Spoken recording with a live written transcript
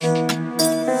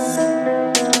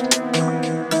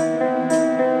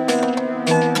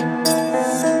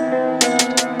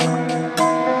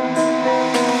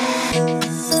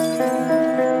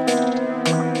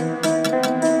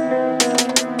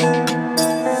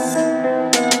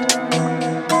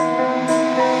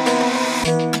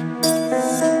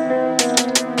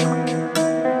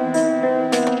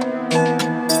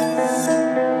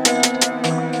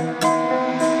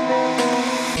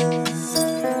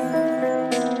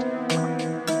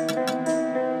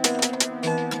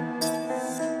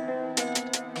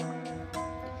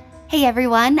Howdy,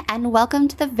 everyone, and welcome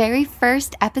to the very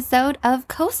first episode of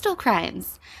Coastal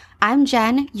Crimes. I'm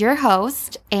Jen, your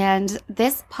host, and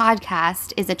this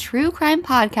podcast is a true crime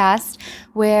podcast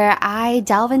where I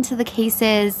delve into the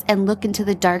cases and look into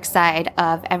the dark side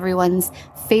of everyone's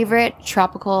favorite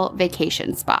tropical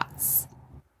vacation spots.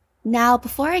 Now,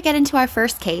 before I get into our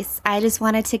first case, I just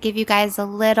wanted to give you guys a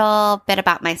little bit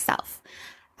about myself.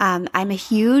 I'm a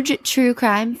huge true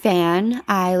crime fan.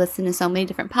 I listen to so many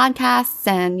different podcasts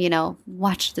and,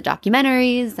 watch the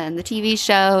documentaries and the TV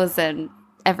shows and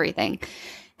everything.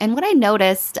 And what I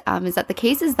noticed is that the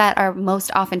cases that are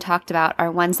most often talked about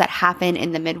are ones that happen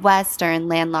in the Midwest or in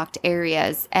landlocked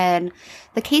areas. And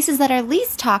the cases that are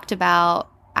least talked about,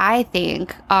 I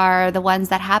think, are the ones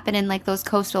that happen in like those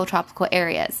coastal tropical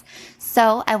areas.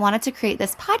 So I wanted to create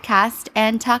this podcast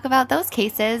and talk about those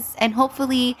cases and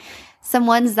hopefully some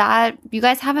ones that you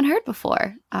guys haven't heard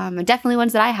before, and definitely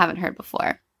ones that I haven't heard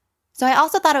before. So I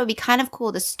also thought it would be kind of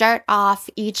cool to start off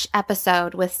each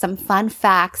episode with some fun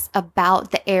facts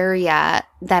about the area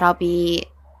that I'll be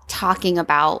talking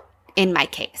about in my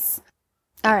case.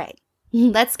 All right,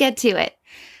 let's get to it.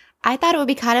 I thought it would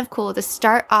be kind of cool to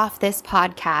start off this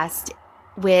podcast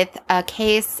with a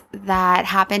case that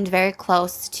happened very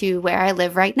close to where I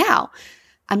live right now.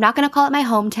 I'm not going to call it my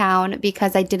hometown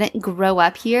because I didn't grow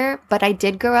up here, but I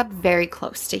did grow up very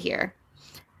close to here.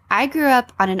 I grew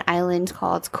up on an island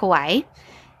called Kauai,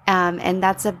 and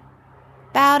that's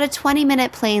about a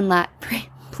 20-minute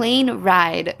plane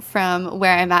ride from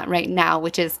where I'm at right now,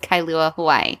 which is Kailua,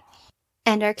 Hawaii.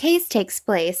 And our case takes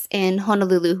place in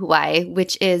Honolulu, Hawaii,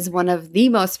 which is one of the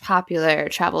most popular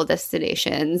travel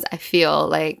destinations, I feel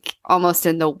like, almost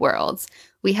in the world.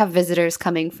 We have visitors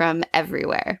coming from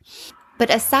everywhere. But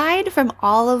aside from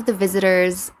all of the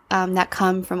visitors that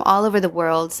come from all over the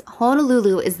world,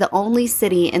 Honolulu is the only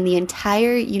city in the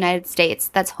entire United States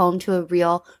that's home to a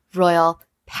real royal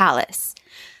palace.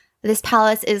 This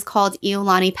palace is called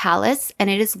Iolani Palace, and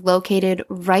it is located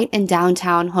right in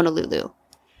downtown Honolulu.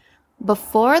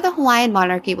 Before the Hawaiian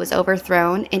monarchy was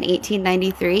overthrown in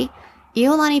 1893,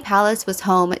 Iolani Palace was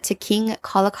home to King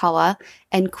Kalakaua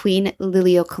and Queen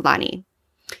Liliuokalani.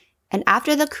 And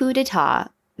after the coup d'etat,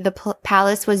 the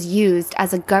palace was used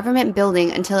as a government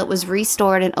building until it was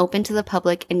restored and opened to the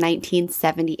public in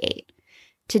 1978.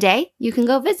 Today, you can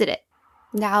go visit it.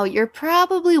 Now, you're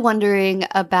probably wondering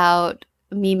about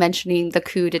me mentioning the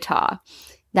coup d'etat.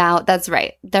 Now, that's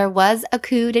right. There was a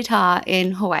coup d'etat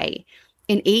in Hawaii.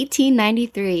 In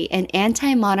 1893, an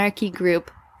anti-monarchy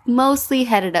group, mostly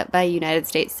headed up by United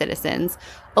States citizens,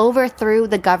 overthrew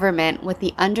the government with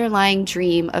the underlying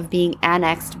dream of being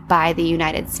annexed by the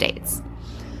United States.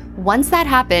 Once that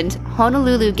happened,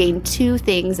 Honolulu gained two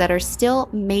things that are still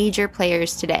major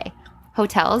players today: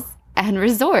 hotels and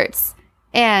resorts,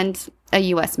 and a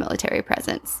U.S. military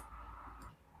presence.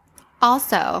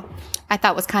 Also, I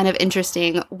thought was kind of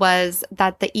interesting was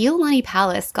that the Iolani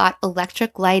Palace got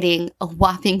electric lighting a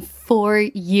whopping 4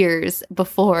 years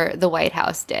before the White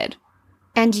House did.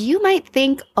 And you might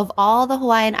think of all the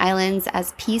Hawaiian Islands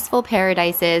as peaceful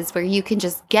paradises where you can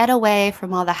just get away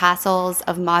from all the hassles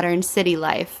of modern city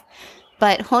life.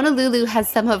 But Honolulu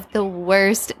has some of the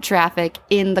worst traffic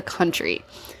in the country.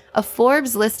 A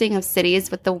Forbes listing of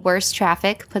cities with the worst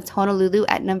traffic puts Honolulu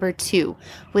at number 2,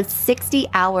 with 60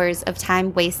 hours of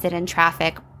time wasted in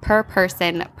traffic per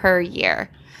person per year.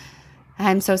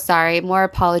 I'm so sorry. More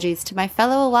apologies to my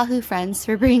fellow Oahu friends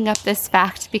for bringing up this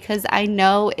fact because I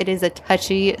know it is a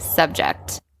touchy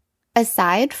subject.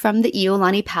 Aside from the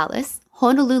Iolani Palace,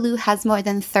 Honolulu has more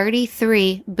than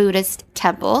 33 Buddhist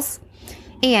temples.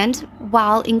 And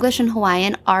while English and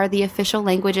Hawaiian are the official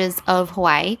languages of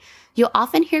Hawaii, you'll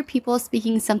often hear people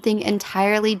speaking something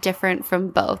entirely different from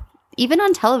both, even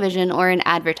on television or in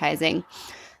advertising.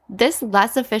 This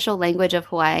less official language of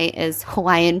Hawaii is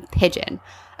Hawaiian Pidgin,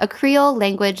 a Creole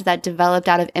language that developed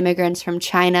out of immigrants from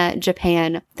China,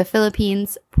 Japan, the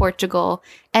Philippines, Portugal,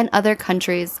 and other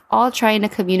countries, all trying to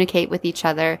communicate with each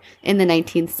other in the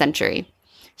 19th century.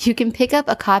 You can pick up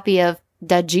a copy of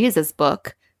Da Jesus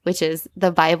Book, which is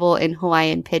the Bible in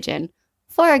Hawaiian Pidgin,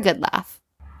 for a good laugh.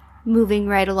 Moving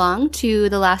right along to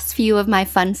the last few of my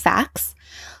fun facts.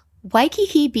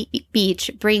 Waikiki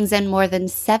Beach brings in more than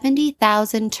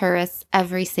 70,000 tourists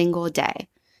every single day.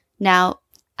 Now,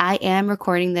 I am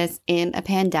recording this in a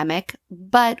pandemic,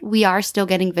 but we are still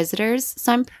getting visitors,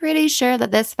 so I'm pretty sure that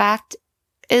this fact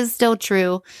is still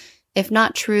true. If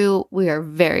not true, we are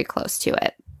very close to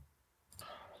it.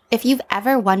 If you've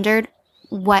ever wondered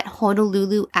what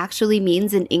Honolulu actually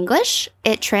means in English,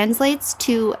 it translates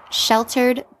to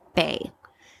sheltered bay.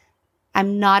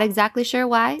 I'm not exactly sure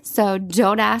why, so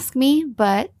don't ask me,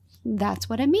 but that's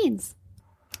what it means.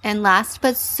 And last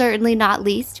but certainly not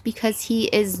least, because he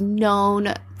is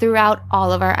known throughout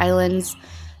all of our islands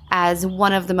as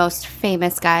one of the most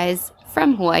famous guys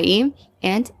from Hawaii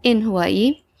and in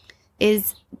Hawaii,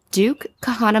 is Duke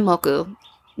Kahanamoku.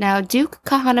 Now, Duke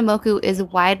Kahanamoku is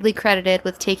widely credited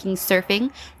with taking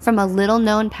surfing from a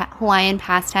little-known Hawaiian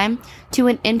pastime to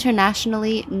an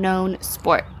internationally known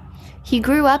sport. He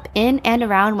grew up in and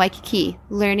around Waikiki,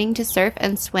 learning to surf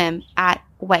and swim at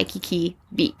Waikiki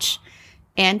Beach.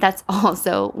 And that's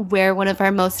also where one of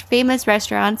our most famous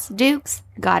restaurants, Duke's,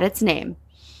 got its name.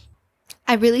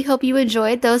 I really hope you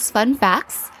enjoyed those fun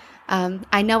facts.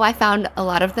 I know I found a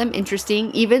lot of them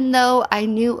interesting. Even though I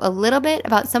knew a little bit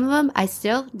about some of them, I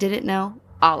still didn't know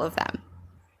all of them.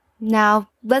 Now,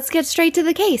 let's get straight to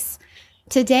the case.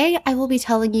 Today, I will be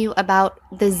telling you about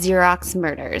the Xerox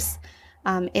murders.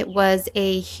 It was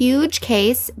a huge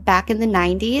case back in the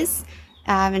 90s,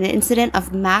 an incident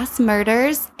of mass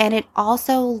murders, and it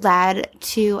also led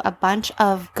to a bunch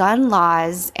of gun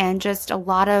laws and just a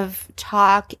lot of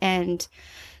talk and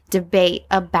debate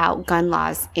about gun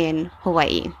laws in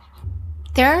Hawaii.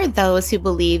 There are those who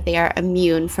believe they are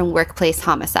immune from workplace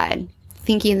homicide,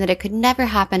 thinking that it could never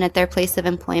happen at their place of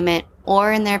employment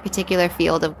or in their particular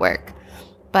field of work.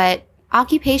 But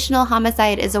occupational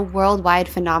homicide is a worldwide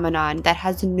phenomenon that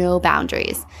has no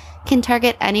boundaries, can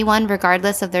target anyone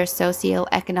regardless of their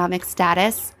socioeconomic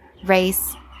status,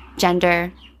 race,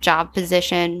 gender, job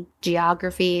position,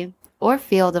 geography, or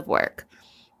field of work.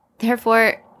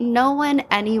 Therefore, no one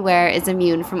anywhere is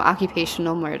immune from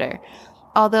occupational murder,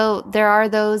 although there are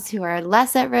those who are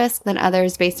less at risk than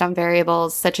others based on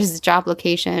variables such as job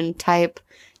location, type,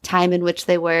 time in which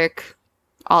they work,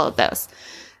 all of those.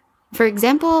 For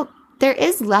example, there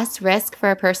is less risk for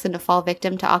a person to fall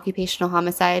victim to occupational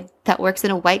homicide that works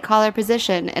in a white-collar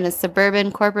position in a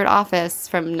suburban corporate office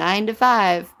from 9 to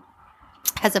 5,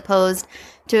 as opposed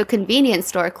to a convenience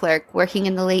store clerk working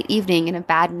in the late evening in a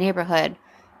bad neighborhood,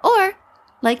 or,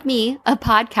 like me, a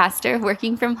podcaster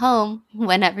working from home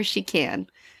whenever she can.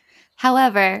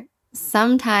 However,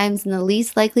 sometimes in the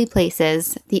least likely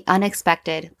places, the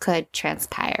unexpected could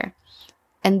transpire.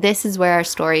 And this is where our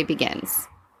story begins.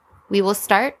 We will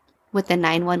start with the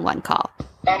 911 call.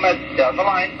 I'm at the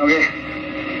line, okay?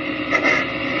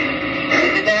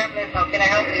 This is the ambulance, how can I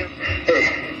help you?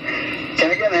 Hey, can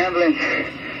I get an ambulance?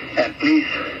 And please,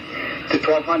 to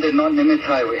 1200 North Nimitz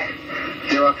Highway,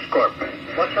 Xerox Corp.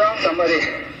 What's wrong?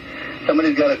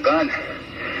 Somebody's got a gun.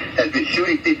 Has been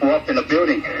shooting people up in the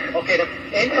building. Okay,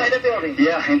 inside the building?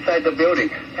 Yeah, inside the building.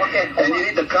 Okay. And you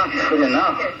need to come here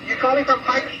now. Okay, you're calling from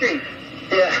Pike Street?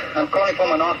 Yeah, I'm calling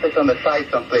from an office on the side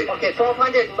someplace. Okay,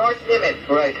 1200 North Nimitz.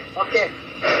 Right. Okay.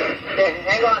 Okay,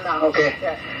 hang on now. Okay.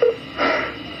 Yeah.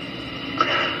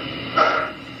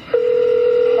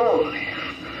 Holy.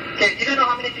 Okay, you don't know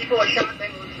how many people were shot?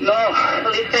 No.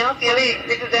 Police, can I help you? Police,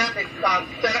 this is Anthony.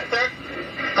 Sir?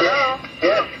 Hello?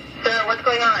 Yes. Sir, what's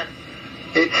going on?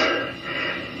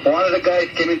 It's one of the guys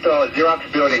came into our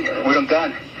Xerox building with a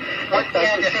gun. What's the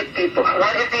address? People.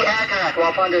 What is the address?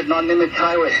 1200 North Nimitz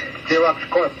Highway, Xerox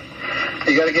Corp.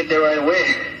 You gotta get there right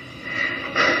away.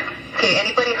 Okay,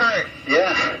 anybody hurt?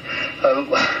 Yeah.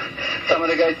 Some of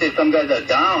the guys say some guys are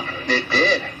down. They're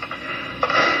dead.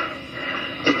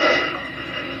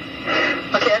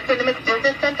 Okay, that's the Nimitz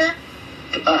Business Center?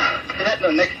 No,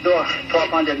 next door,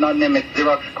 1200 North Nimitz,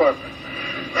 Xerox Corp.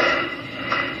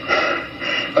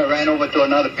 I ran over to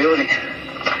another building.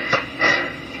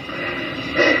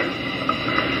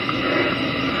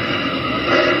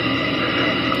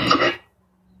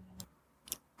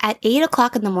 At 8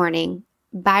 o'clock in the morning,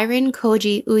 Byron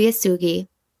Koji Uyasugi,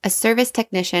 a service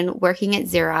technician working at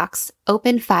Xerox,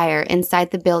 opened fire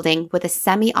inside the building with a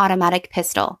semi-automatic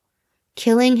pistol,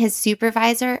 killing his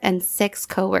supervisor and 6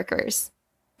 coworkers,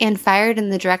 and fired in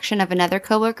the direction of another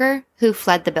coworker who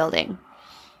fled the building.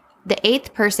 The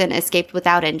 8th person escaped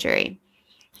without injury.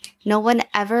 No one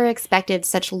ever expected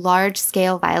such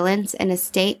large-scale violence in a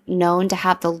state known to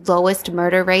have the lowest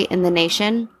murder rate in the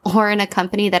nation, or in a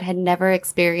company that had never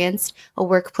experienced a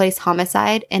workplace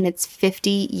homicide in its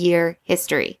 50-year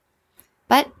history.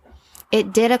 But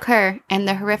it did occur, and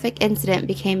the horrific incident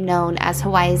became known as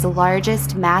Hawaii's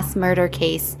largest mass murder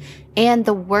case and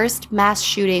the worst mass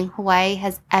shooting Hawaii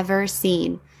has ever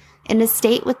seen, in a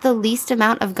state with the least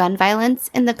amount of gun violence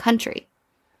in the country.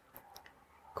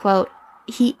 Quote,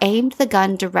 he aimed the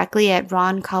gun directly at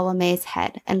Ron Kawame's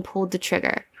head and pulled the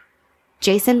trigger.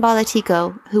 Jason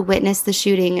Balatico, who witnessed the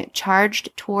shooting,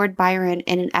 charged toward Byron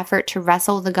in an effort to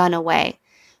wrestle the gun away,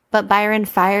 but Byron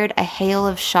fired a hail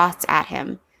of shots at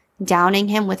him, downing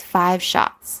him with 5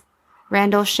 shots.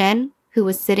 Randall Shin, who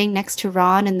was sitting next to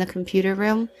Ron in the computer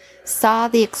room, saw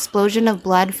the explosion of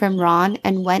blood from Ron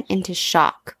and went into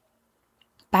shock.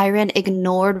 Byron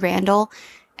ignored Randall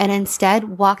and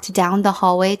instead walked down the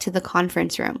hallway to the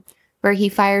conference room, where he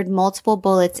fired multiple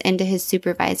bullets into his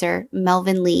supervisor,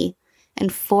 Melvin Lee,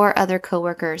 and 4 other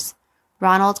coworkers,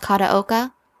 Ronald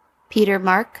Kataoka, Peter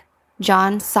Mark,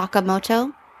 John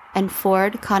Sakamoto, and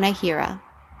Ford Kanahira.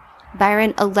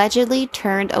 Byron allegedly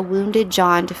turned a wounded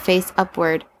John to face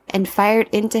upward and fired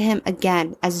into him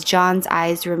again as John's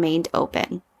eyes remained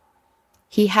open.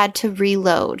 He had to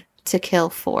reload to kill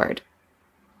Ford.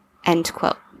 End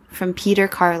quote. From Peter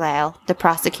Carlisle, the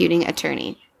prosecuting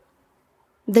attorney.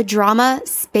 The drama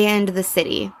spanned the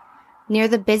city. Near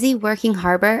the busy working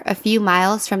harbor a few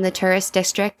miles from the tourist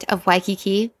district of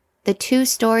Waikiki, the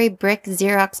 2-story brick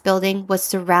Xerox building was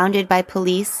surrounded by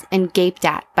police and gaped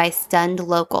at by stunned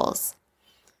locals.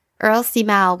 Earl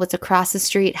Simao was across the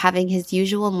street having his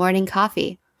usual morning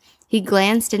coffee. He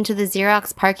glanced into the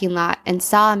Xerox parking lot and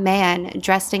saw a man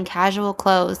dressed in casual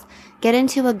clothes get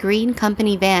into a green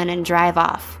company van and drive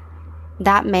off.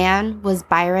 That man was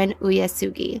Byron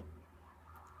Uyasugi.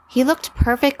 He looked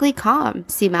perfectly calm,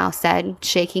 Simao said,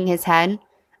 shaking his head.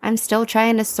 I'm still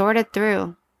trying to sort it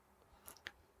through.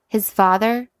 His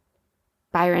father,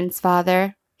 Byron's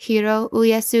father, Hiro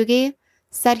Uyasugi,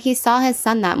 said he saw his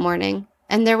son that morning,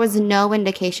 and there was no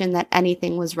indication that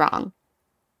anything was wrong.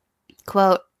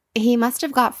 Quote, he must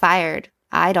have got fired.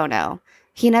 I don't know.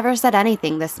 He never said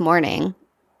anything this morning,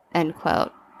 end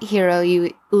quote, Hiro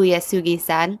Uyasugi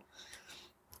said.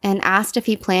 And asked if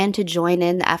he planned to join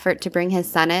in the effort to bring his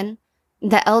son in,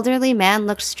 the elderly man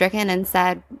looked stricken and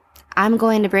said, I'm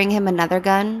going to bring him another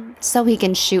gun so he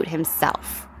can shoot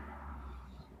himself.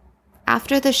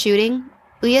 After the shooting,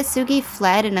 Uyasugi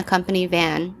fled in a company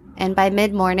van, and by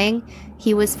mid-morning,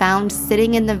 he was found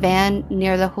sitting in the van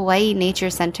near the Hawaii Nature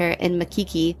Center in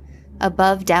Makiki,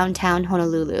 above downtown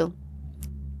Honolulu.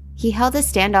 He held a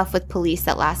standoff with police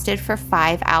that lasted for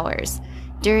 5 hours,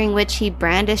 during which he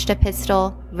brandished a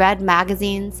pistol, read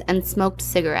magazines, and smoked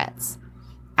cigarettes.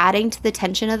 Adding to the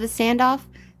tension of the standoff,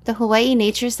 the Hawaii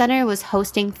Nature Center was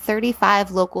hosting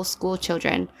 35 local school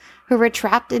children who were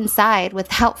trapped inside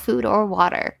without food or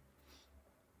water.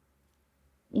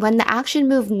 When the action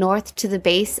moved north to the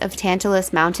base of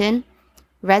Tantalus Mountain,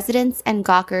 residents and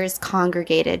gawkers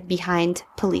congregated behind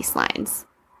police lines.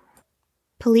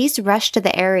 Police rushed to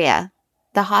the area.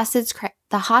 The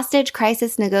hostage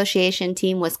crisis negotiation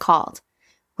team was called.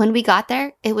 When we got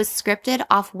there, it was scripted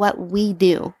off what we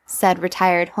do, said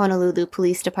retired Honolulu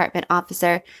Police Department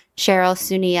officer Cheryl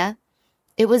Sunia.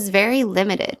 It was very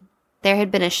limited. There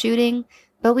had been a shooting,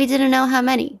 but we didn't know how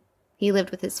many. He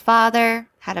lived with his father,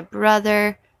 had a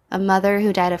brother, a mother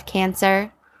who died of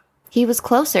cancer. He was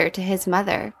closer to his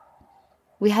mother.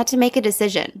 We had to make a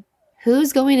decision.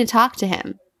 Who's going to talk to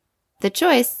him? The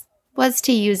choice was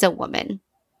to use a woman.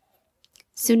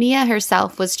 Sunia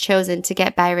herself was chosen to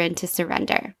get Byron to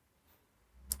surrender.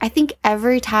 I think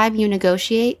every time you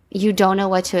negotiate, you don't know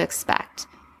what to expect.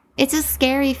 It's a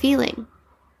scary feeling.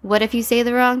 What if you say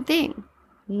the wrong thing?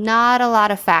 Not a lot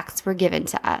of facts were given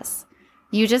to us.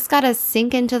 You just gotta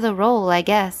sink into the role, I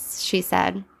guess, she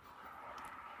said.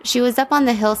 She was up on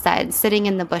the hillside, sitting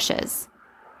in the bushes.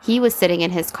 He was sitting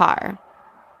in his car.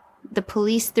 The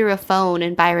police threw a phone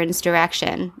in Byron's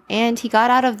direction, and he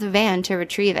got out of the van to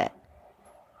retrieve it.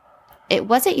 It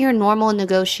wasn't your normal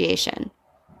negotiation.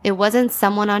 It wasn't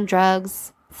someone on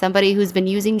drugs, somebody who's been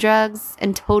using drugs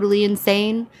and totally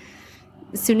insane.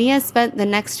 Sunia spent the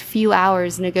next few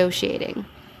hours negotiating.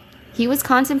 He was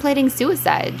contemplating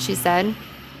suicide, she said.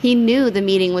 He knew the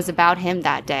meeting was about him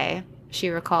that day, she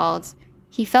recalled.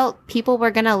 He felt people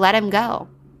were going to let him go.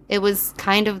 It was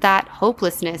kind of that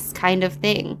hopelessness kind of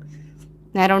thing.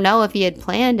 I don't know if he had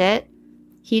planned it.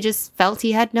 He just felt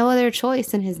he had no other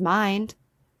choice in his mind.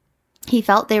 He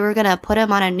felt they were going to put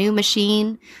him on a new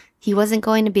machine. He wasn't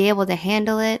going to be able to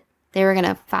handle it. They were going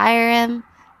to fire him,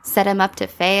 set him up to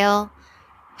fail.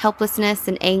 Helplessness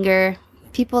and anger,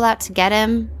 people out to get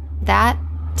him, that,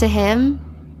 to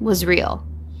him, was real.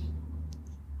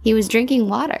 He was drinking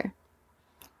water.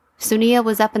 Sunia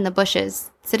was up in the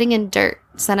bushes, sitting in dirt,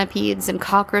 centipedes and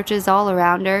cockroaches all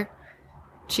around her.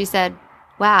 She said,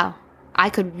 "Wow,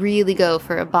 I could really go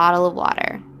for a bottle of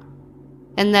water."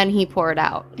 And then he poured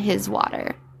out his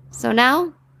water. So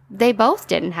now they both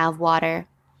didn't have water.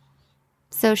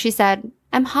 So she said,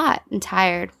 "I'm hot and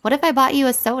tired. What if I bought you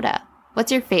a soda?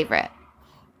 What's your favorite?"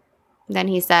 Then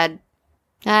he said,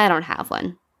 "I don't have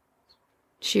one."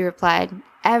 She replied,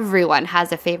 "Everyone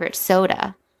has a favorite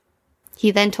soda." He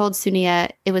then told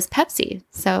Sunia it was Pepsi,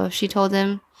 so she told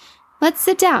him, "Let's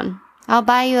sit down. I'll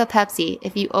buy you a Pepsi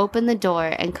if you open the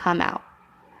door and come out.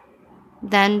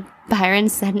 Then Byron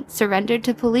surrendered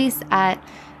to police at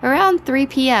around 3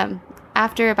 p.m.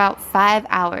 after about 5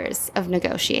 hours of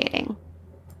negotiating.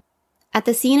 At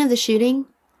the scene of the shooting,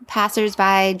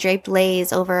 passersby draped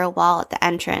leis over a wall at the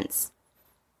entrance.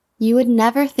 You would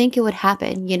never think it would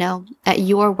happen, at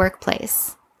your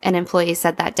workplace, an employee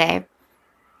said that day.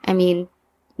 I mean,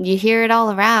 you hear it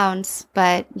all around,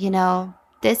 but,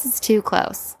 this is too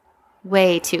close.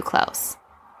 Way too close.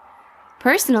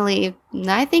 Personally,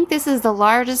 I think this is the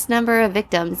largest number of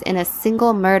victims in a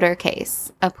single murder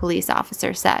case, a police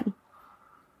officer said.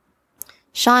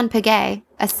 Sean Pagay,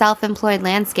 a self-employed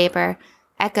landscaper,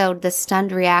 echoed the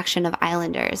stunned reaction of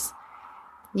islanders.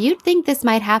 You'd think this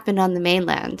might happen on the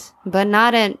mainland, but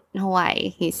not in Hawaii,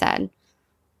 he said.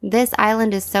 This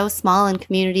island is so small and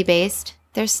community-based,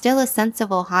 there's still a sense of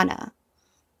ohana.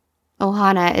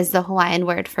 Ohana is the Hawaiian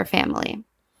word for family.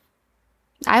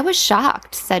 I was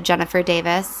shocked, said Jennifer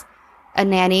Davis, a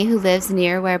nanny who lives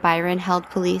near where Byron held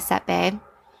police at bay.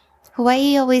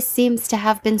 Hawaii always seems to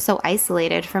have been so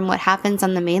isolated from what happens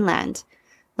on the mainland,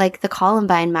 like the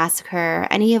Columbine massacre or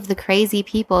any of the crazy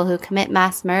people who commit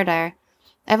mass murder.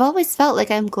 I've always felt like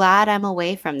I'm glad I'm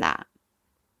away from that.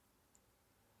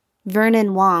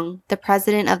 Vernon Wong, the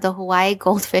president of the Hawaii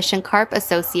Goldfish and Carp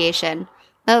Association,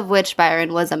 of which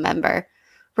Byron was a member,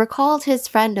 recalled his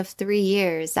friend of 3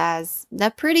 years as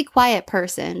a pretty quiet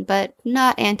person, but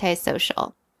not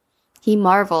antisocial. He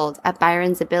marveled at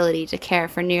Byron's ability to care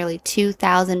for nearly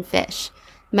 2,000 fish,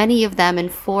 many of them in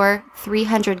 4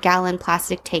 300-gallon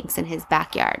plastic tanks in his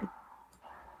backyard.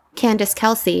 Candace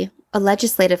Kelsey, a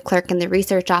legislative clerk in the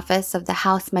research office of the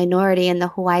House minority in the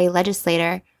Hawaii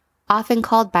legislature, often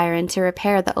called Byron to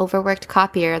repair the overworked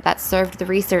copier that served the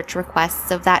research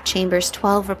requests of that chamber's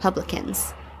 12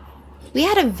 Republicans. We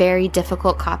had a very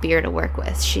difficult copier to work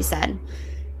with, she said,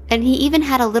 and he even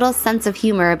had a little sense of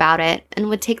humor about it and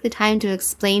would take the time to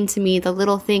explain to me the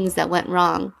little things that went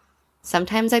wrong.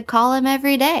 Sometimes I'd call him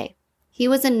every day. He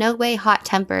was in no way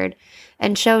hot-tempered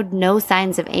and showed no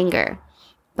signs of anger,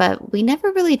 but we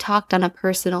never really talked on a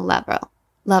personal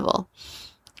level.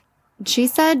 She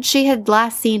said she had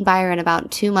last seen Byron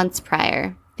about 2 months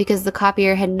prior because the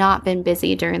copier had not been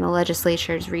busy during the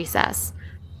legislature's recess.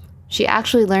 She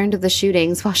actually learned of the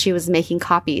shootings while she was making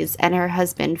copies, and her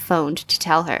husband phoned to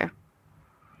tell her.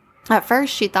 At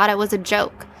first, she thought it was a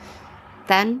joke.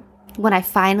 Then, when I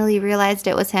finally realized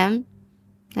it was him,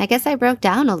 I guess I broke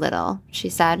down a little, she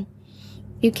said.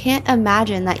 You can't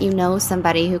imagine that you know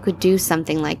somebody who could do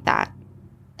something like that.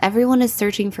 Everyone is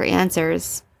searching for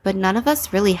answers, but none of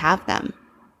us really have them.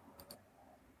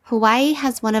 Hawaii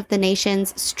has one of the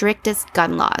nation's strictest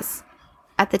gun laws.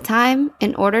 At the time,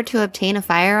 in order to obtain a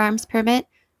firearms permit,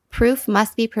 proof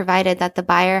must be provided that the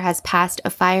buyer has passed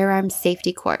a firearms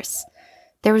safety course.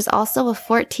 There was also a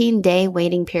 14-day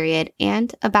waiting period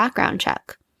and a background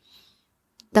check.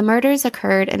 The murders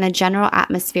occurred in a general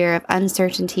atmosphere of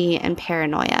uncertainty and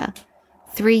paranoia.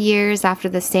 3 years after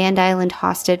the Sand Island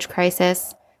hostage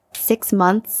crisis, 6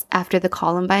 months after the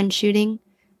Columbine shooting,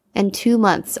 and 2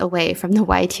 months away from the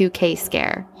Y2K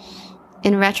scare.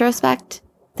 In retrospect,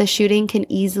 the shooting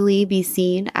can easily be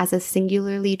seen as a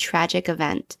singularly tragic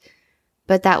event,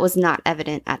 but that was not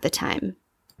evident at the time.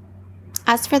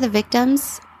 As for the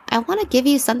victims, I want to give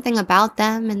you something about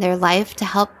them and their life to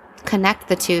help connect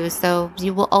the two so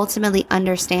you will ultimately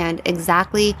understand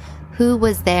exactly who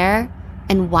was there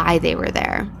and why they were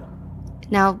there.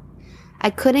 Now, I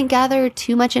couldn't gather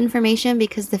too much information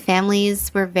because the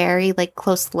families were very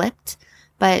close-lipped,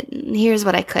 but here's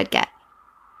what I could get.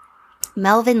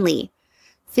 Melvin Lee,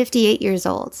 58 years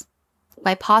old,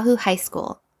 Waipahu High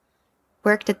School,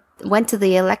 went to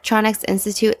the Electronics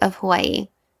Institute of Hawaii,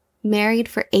 married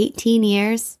for 18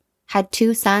 years, had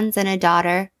 2 sons and a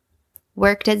daughter,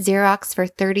 worked at Xerox for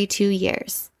 32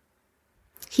 years.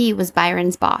 He was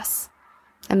Byron's boss,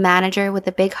 a manager with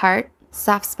a big heart,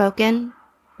 soft-spoken,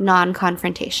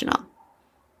 non-confrontational.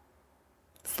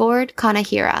 Ford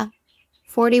Kanahira,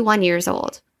 41 years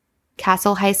old,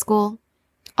 Castle High School,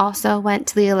 also went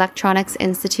to the Electronics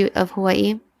Institute of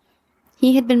Hawaii.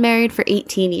 He had been married for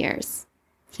 18 years.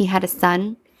 He had a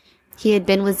son. He had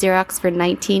been with Xerox for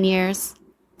 19 years.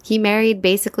 He married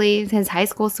basically his high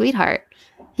school sweetheart.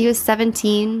 He was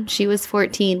 17, she was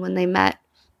 14 when they met.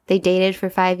 They dated for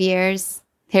 5 years.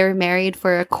 They were married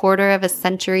for a quarter of a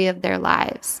century of their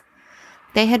lives.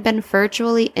 They had been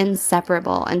virtually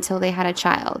inseparable until they had a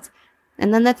child,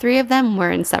 and then the 3 of them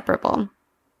were inseparable.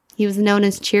 He was known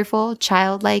as cheerful,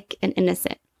 childlike, and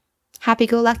innocent.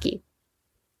 Happy-go-lucky.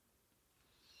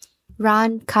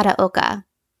 Ron Kataoka,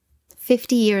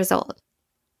 50 years old,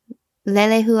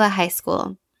 Lelehua High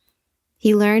School.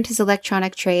 He learned his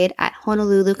electronic trade at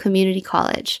Honolulu Community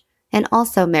College and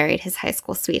also married his high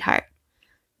school sweetheart.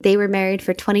 They were married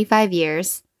for 25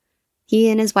 years. He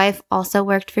and his wife also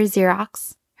worked for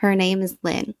Xerox. Her name is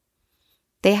Lynn.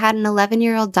 They had an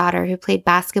 11-year-old daughter who played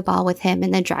basketball with him in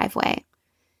the driveway.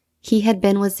 He had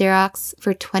been with Xerox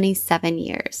for 27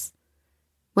 years.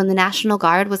 When the National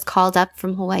Guard was called up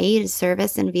from Hawaii to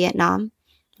service in Vietnam,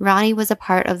 Ronnie was a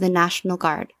part of the National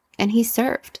Guard, and he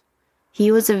served.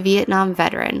 He was a Vietnam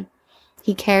veteran.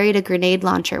 He carried a grenade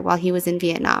launcher while he was in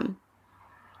Vietnam.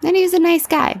 And he was a nice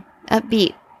guy,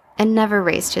 upbeat, and never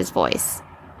raised his voice.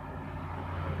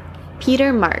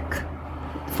 Peter Mark,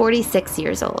 46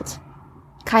 years old.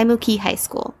 Kaimuki High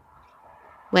School.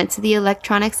 Went to the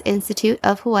Electronics Institute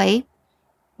of Hawaii.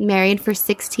 Married for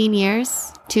 16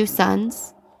 years, 2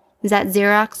 sons. Was at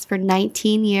Xerox for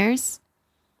 19 years.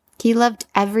 He loved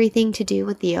everything to do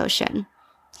with the ocean.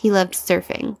 He loved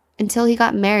surfing until he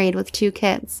got married with 2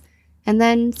 kids. And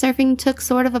then surfing took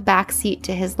sort of a backseat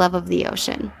to his love of the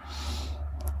ocean.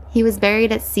 He was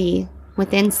buried at sea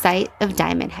within sight of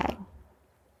Diamond Head.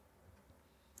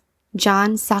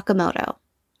 John Sakamoto,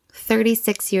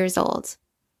 36 years old.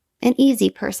 An easy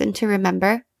person to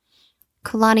remember.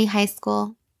 Kalani High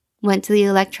School. Went to the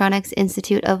Electronics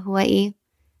Institute of Hawaii.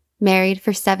 Married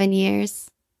for 7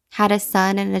 years. Had a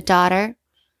son and a daughter.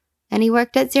 And he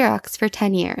worked at Xerox for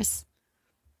 10 years.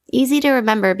 Easy to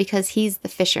remember because he's the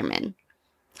fisherman.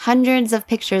 Hundreds of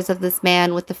pictures of this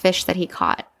man with the fish that he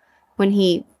caught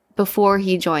before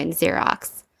he joined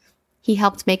Xerox. He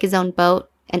helped make his own boat,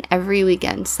 and every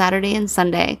weekend, Saturday and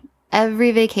Sunday,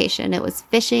 every vacation, it was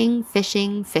fishing,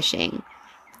 fishing, fishing.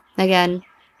 Again,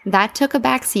 that took a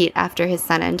backseat after his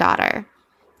son and daughter.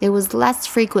 It was less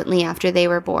frequently after they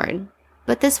were born.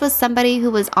 But this was somebody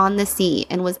who was on the sea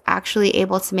and was actually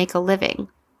able to make a living,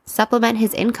 supplement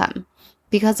his income,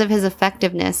 because of his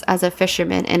effectiveness as a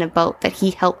fisherman in a boat that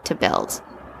he helped to build.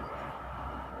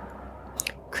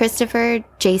 Christopher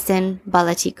Jason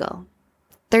Balatico,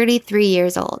 33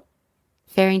 years old.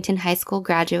 Farrington High School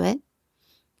graduate,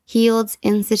 Heald's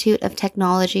Institute of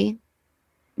Technology,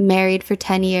 married for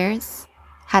 10 years,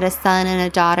 had a son and a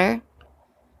daughter.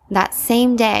 That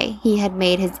same day, he had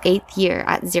made his 8th year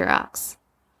at Xerox.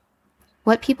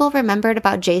 What people remembered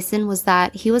about Jason was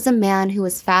that he was a man who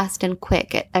was fast and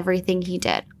quick at everything he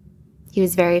did. He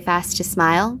was very fast to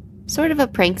smile, sort of a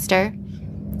prankster.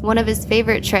 One of his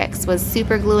favorite tricks was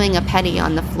supergluing a penny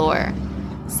on the floor.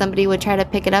 Somebody would try to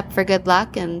pick it up for good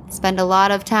luck and spend a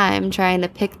lot of time trying to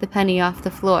pick the penny off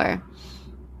the floor.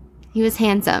 He was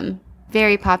handsome,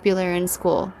 very popular in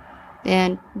school,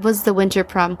 and was the winter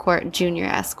prom court junior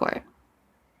escort.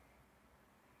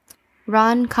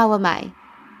 Ron Kawamai,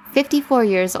 54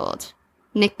 years old,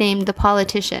 nicknamed the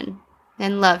Politician,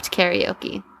 and loved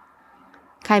karaoke.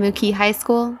 Kaimuki High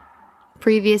School,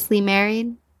 previously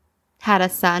married, had a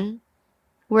son,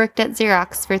 worked at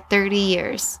Xerox for 30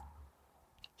 years.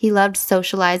 He loved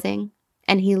socializing,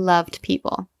 and he loved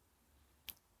people.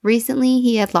 Recently,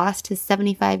 he had lost his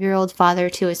 75-year-old father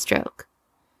to a stroke.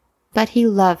 But he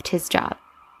loved his job,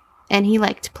 and he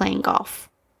liked playing golf.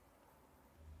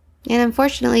 And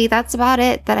unfortunately, that's about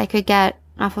it that I could get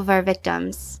off of our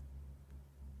victims.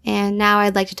 And now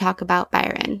I'd like to talk about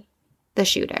Byron, the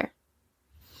shooter.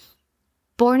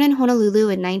 Born in Honolulu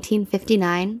in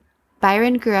 1959,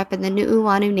 Byron grew up in the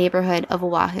Nu'uanu neighborhood of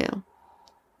Oahu.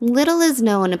 Little is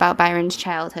known about Byron's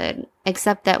childhood,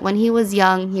 except that when he was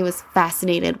young, he was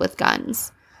fascinated with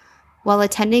guns. While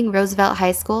attending Roosevelt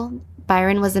High School,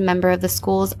 Byron was a member of the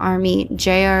school's Army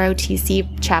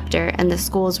JROTC chapter and the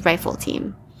school's rifle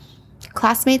team.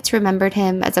 Classmates remembered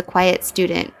him as a quiet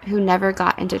student who never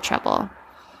got into trouble.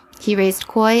 He raised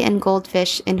koi and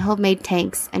goldfish in homemade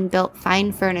tanks and built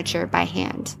fine furniture by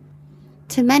hand.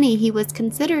 To many, he was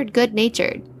considered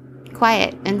good-natured,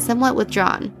 quiet, and somewhat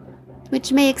withdrawn,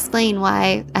 which may explain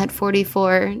why, at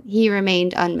 44, he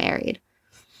remained unmarried.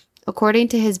 According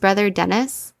to his brother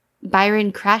Dennis,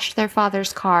 Byron crashed their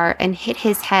father's car and hit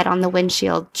his head on the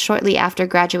windshield shortly after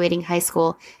graduating high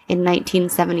school in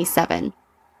 1977,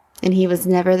 and he was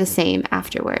never the same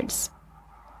afterwards.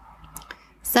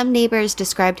 Some neighbors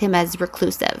described him as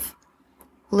reclusive.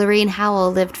 Lorraine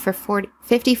Howell lived for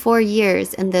 54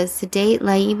 years in the sedate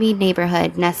Laimi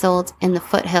neighborhood nestled in the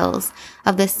foothills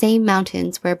of the same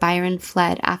mountains where Byron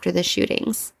fled after the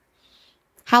shootings.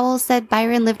 Howell said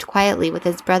Byron lived quietly with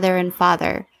his brother and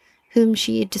father, whom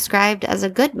she described as a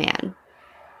good man.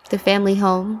 The family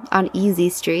home on Easy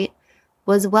Street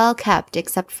was well kept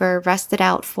except for a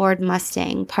rusted-out Ford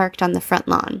Mustang parked on the front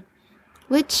lawn,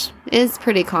 which is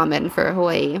pretty common for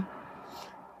Hawaii.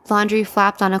 Laundry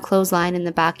flapped on a clothesline in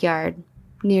the backyard.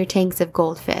 near tanks of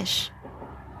goldfish.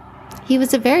 He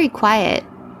was a very quiet,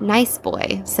 nice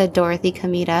boy, said Dorothy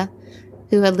Kamita,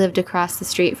 who had lived across the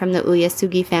street from the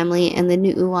Uyasugi family in the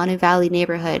Nu'uanu Valley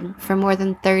neighborhood for more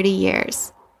than 30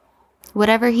 years.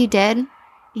 Whatever he did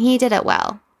it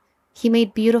well. He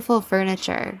made beautiful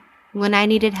furniture. When I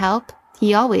needed help,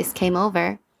 he always came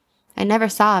over. I never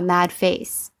saw a mad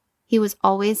face. He was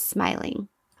always smiling.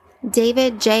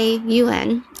 David J.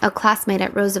 Yuen, a classmate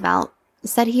at Roosevelt,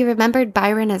 said he remembered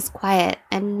Byron as quiet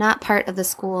and not part of the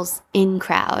school's in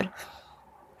crowd.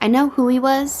 I know who he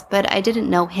was, but I didn't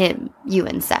know him,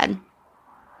 Yuen said.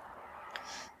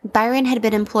 Byron had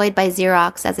been employed by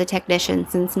Xerox as a technician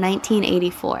since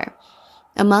 1984.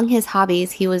 Among his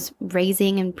hobbies, he was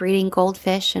raising and breeding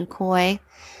goldfish and koi,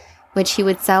 which he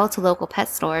would sell to local pet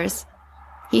stores.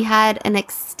 He had an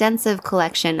extensive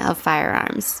collection of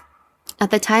firearms.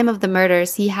 At the time of the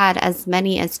murders, he had as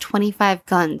many as 25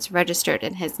 guns registered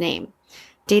in his name,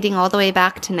 dating all the way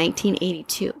back to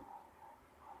 1982.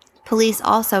 Police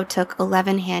also took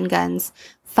 11 handguns,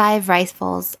 5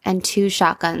 rifles, and 2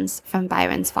 shotguns from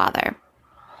Byron's father.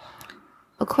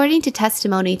 According to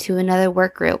testimony to another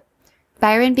work group,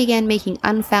 Byron began making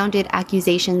unfounded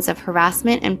accusations of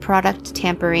harassment and product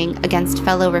tampering against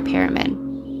fellow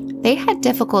repairmen. They had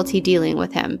difficulty dealing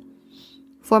with him.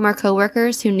 Former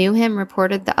coworkers who knew him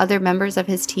reported that other members of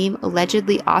his team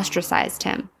allegedly ostracized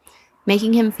him,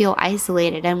 making him feel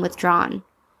isolated and withdrawn.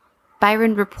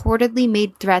 Byron reportedly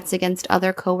made threats against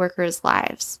other coworkers'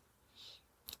 lives.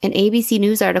 An ABC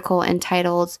News article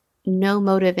entitled "No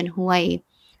Motive in Hawaii"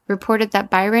 reported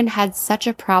that Byron had such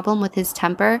a problem with his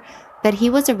temper that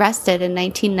he was arrested in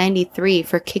 1993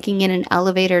 for kicking in an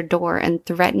elevator door and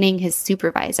threatening his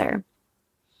supervisor.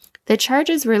 The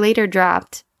charges were later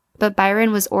dropped, but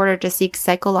Byron was ordered to seek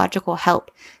psychological help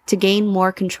to gain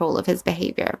more control of his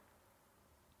behavior.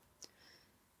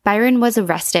 Byron was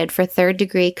arrested for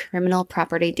third-degree criminal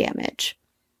property damage.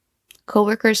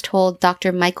 Coworkers told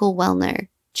Dr. Michael Wellner,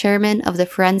 chairman of the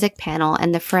forensic panel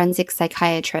and the forensic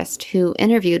psychiatrist who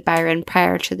interviewed Byron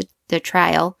prior to the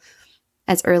trial,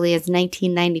 as early as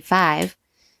 1995,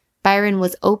 Byron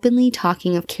was openly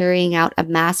talking of carrying out a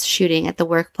mass shooting at the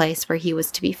workplace where he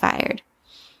was to be fired.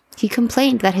 He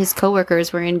complained that his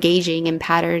coworkers were engaging in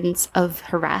patterns of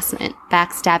harassment,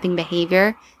 backstabbing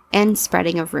behavior, and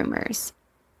spreading of rumors.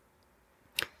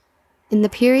 In the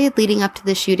period leading up to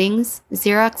the shootings,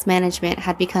 Xerox management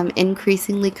had become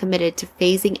increasingly committed to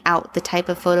phasing out the type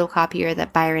of photocopier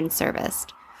that Byron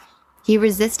serviced. He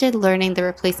resisted learning the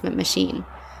replacement machine,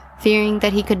 fearing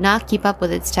that he could not keep up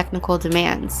with its technical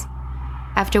demands.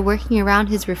 After working around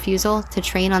his refusal to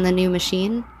train on the new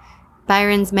machine,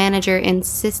 Byron's manager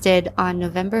insisted on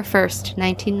November 1st,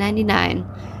 1999,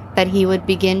 that he would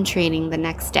begin training the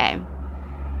next day.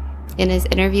 In his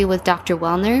interview with Dr.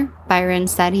 Wellner, Byron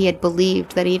said he had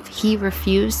believed that if he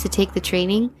refused to take the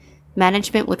training,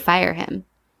 management would fire him.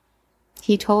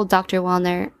 He told Dr.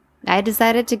 Wellner, "I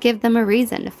decided to give them a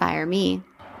reason to fire me."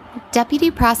 Deputy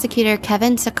Prosecutor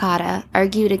Kevin Takata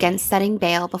argued against setting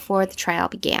bail before the trial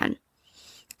began.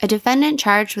 A defendant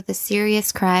charged with a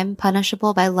serious crime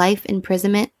punishable by life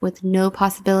imprisonment with no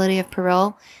possibility of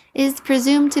parole is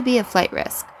presumed to be a flight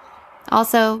risk.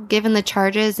 Also, given the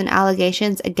charges and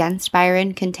allegations against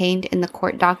Byron contained in the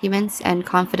court documents and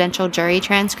confidential jury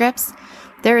transcripts,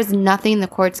 there is nothing the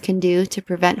courts can do to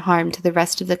prevent harm to the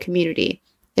rest of the community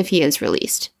if he is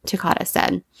released, Takata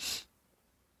said.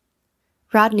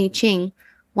 Rodney Ching,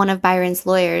 one of Byron's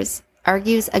lawyers,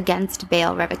 argues against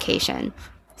bail revocation,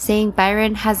 saying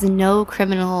Byron has no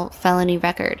criminal felony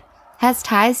record, has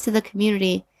ties to the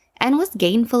community, and was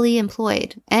gainfully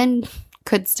employed, and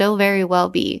could still very well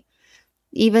be,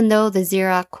 even though the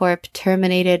Xerox Corp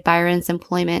terminated Byron's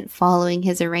employment following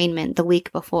his arraignment the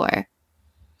week before.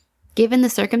 Given the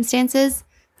circumstances,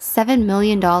 $7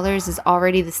 million is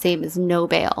already the same as no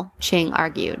bail, Ching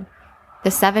argued. The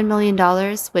 $7 million,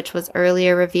 which was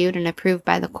earlier reviewed and approved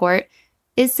by the court,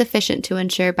 is sufficient to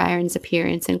ensure Byron's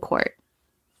appearance in court.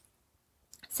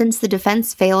 Since the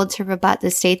defense failed to rebut the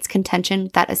state's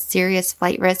contention that a serious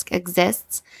flight risk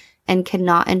exists and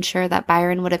cannot ensure that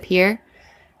Byron would appear,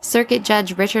 Circuit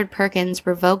Judge Richard Perkins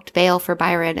revoked bail for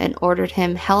Byron and ordered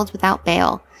him held without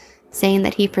bail, saying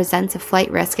that he presents a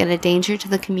flight risk and a danger to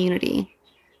the community.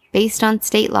 Based on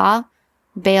state law,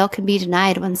 bail can be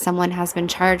denied when someone has been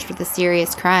charged with a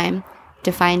serious crime,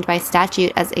 defined by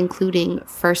statute as including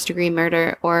first-degree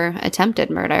murder or attempted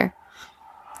murder.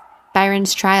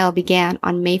 Byron's trial began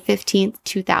on May 15,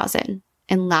 2000,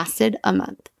 and lasted a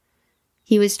month.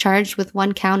 He was charged with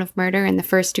 1 count of murder in the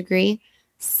first degree,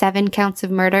 7 counts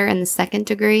of murder in the second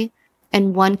degree,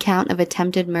 and 1 count of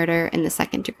attempted murder in the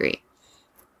second degree.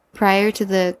 Prior to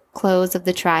the close of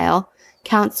the trial,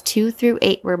 counts 2 through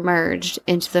 8 were merged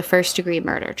into the first-degree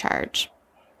murder charge.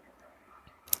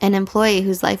 An employee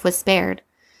whose life was spared,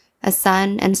 a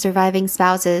son and surviving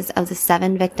spouses of the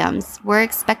 7 victims, were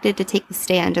expected to take the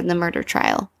stand in the murder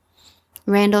trial.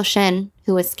 Randall Shin,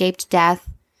 who escaped death,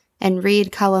 and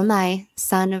Reed Kawamai,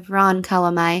 son of Ron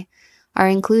Kawamai, are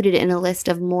included in a list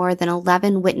of more than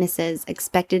 11 witnesses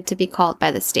expected to be called by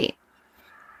the state.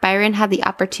 Byron had the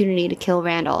opportunity to kill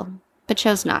Randall, but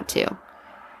chose not to.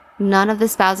 None of the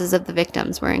spouses of the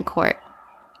victims were in court.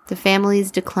 The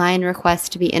families declined requests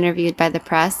to be interviewed by the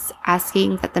press,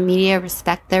 asking that the media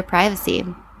respect their privacy.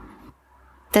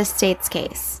 The state's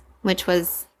case, which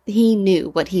was he knew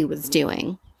what he was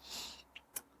doing.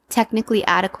 Technically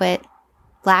adequate,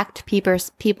 lacked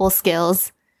people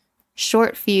skills,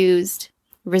 short-fused,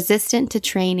 resistant to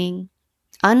training,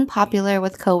 unpopular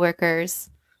with coworkers.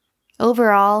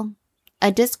 Overall,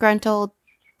 a disgruntled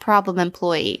problem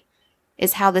employee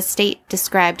is how the state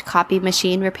described copy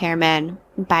machine repairman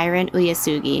Byron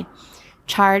Uyasugi,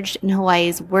 charged in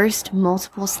Hawaii's worst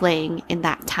multiple slaying in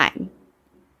that time.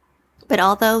 But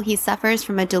although he suffers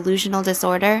from a delusional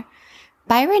disorder,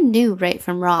 Byron knew right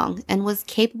from wrong and was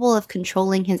capable of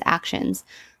controlling his actions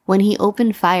when he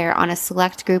opened fire on a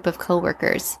select group of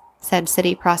coworkers, said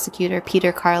City Prosecutor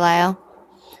Peter Carlisle.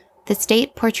 The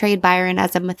state portrayed Byron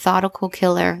as a methodical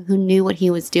killer who knew what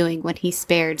he was doing when he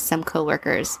spared some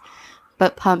coworkers,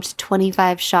 but pumped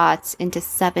 25 shots into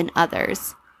 7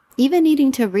 others, even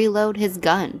needing to reload his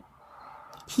gun.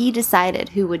 He decided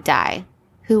who would die,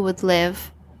 who would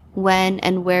live, when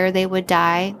and where they would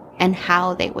die, and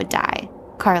how they would die,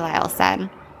 Carlisle said.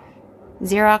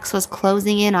 Xerox was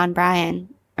closing in on Byron,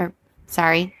 or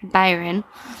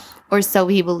so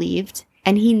he believed,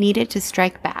 and he needed to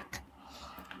strike back.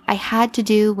 I had to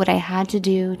do what I had to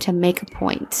do to make a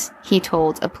point, he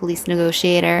told a police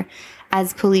negotiator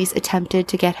as police attempted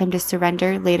to get him to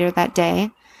surrender later that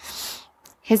day.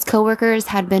 His coworkers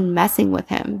had been messing with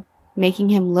him, making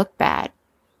him look bad.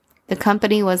 The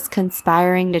company was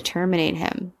conspiring to terminate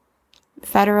him.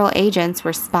 Federal agents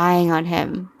were spying on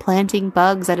him, planting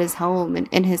bugs at his home and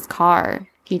in his car,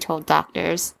 he told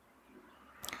doctors.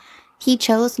 He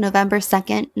chose November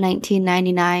 2nd,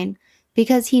 1999,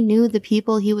 because he knew the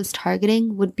people he was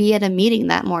targeting would be at a meeting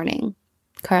that morning,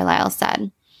 Carlisle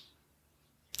said.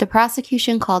 The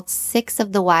prosecution called 6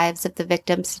 of the wives of the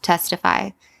victims to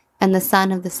testify, and the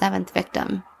son of the 7th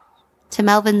victim. To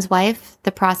Melvin's wife,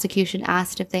 the prosecution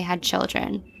asked if they had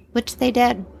children, which they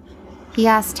did. He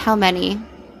asked how many.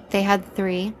 They had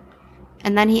 3.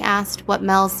 And then he asked what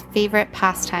Mel's favorite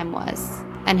pastime was,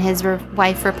 and his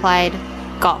wife replied,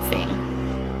 golfing.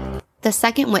 The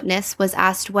second witness was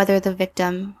asked whether the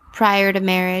victim, prior to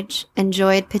marriage,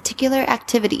 enjoyed particular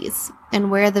activities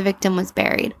and where the victim was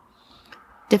buried.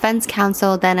 Defense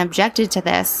counsel then objected to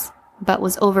this, but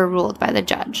was overruled by the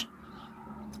judge.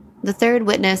 The third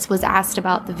witness was asked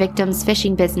about the victim's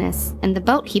fishing business and the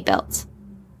boat he built.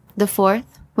 The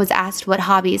fourth was asked what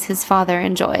hobbies his father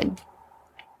enjoyed.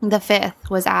 The fifth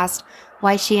was asked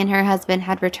why she and her husband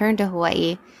had returned to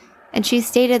Hawaii, and she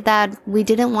stated that we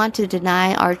didn't want to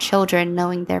deny our children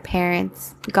knowing their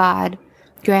parents, God,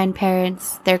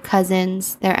 grandparents, their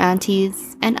cousins, their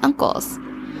aunties, and uncles.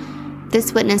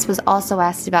 This witness was also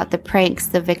asked about the pranks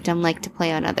the victim liked to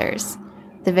play on others,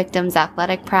 the victim's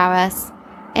athletic prowess,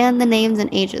 and the names and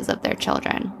ages of their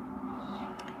children.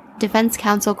 Defense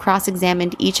counsel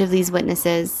cross-examined each of these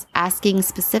witnesses, asking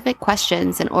specific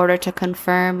questions in order to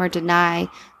confirm or deny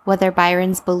whether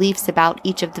Byron's beliefs about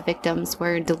each of the victims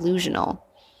were delusional.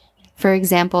 For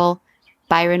example,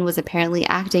 Byron was apparently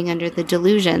acting under the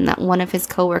delusion that one of his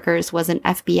coworkers was an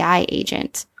FBI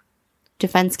agent.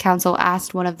 Defense counsel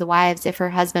asked one of the wives if her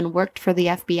husband worked for the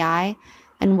FBI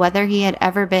and whether he had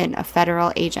ever been a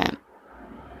federal agent.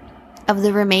 Of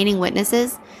the remaining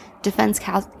witnesses, defense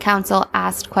counsel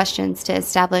asked questions to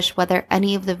establish whether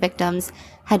any of the victims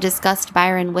had discussed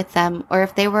Byron with them or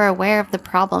if they were aware of the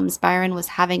problems Byron was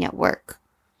having at work.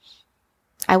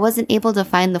 I wasn't able to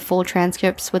find the full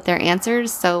transcripts with their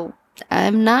answers, so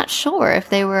I'm not sure if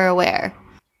they were aware.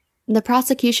 The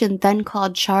prosecution then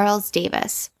called Charles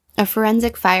Davis, a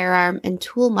forensic firearm and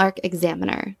tool mark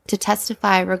examiner, to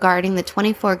testify regarding the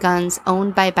 24 guns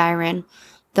owned by Byron,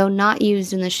 though not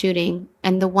used in the shooting,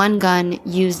 and the 1 gun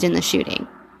used in the shooting.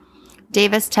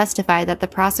 Davis testified that the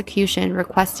prosecution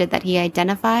requested that he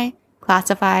identify,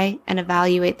 classify, and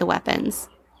evaluate the weapons.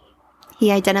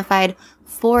 He identified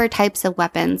 4 types of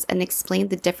weapons and explained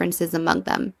the differences among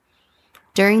them.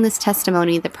 During this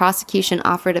testimony, the prosecution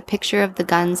offered a picture of the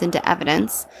guns into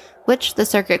evidence, which the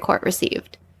circuit court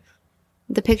received.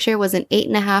 The picture was an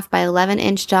 8.5 by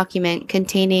 11-inch document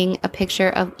containing a picture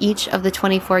of each of the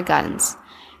 24 guns.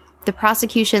 The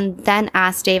prosecution then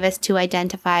asked Davis to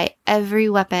identify every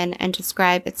weapon and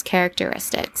describe its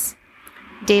characteristics.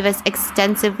 Davis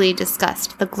extensively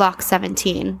discussed the Glock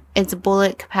 17, its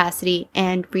bullet capacity,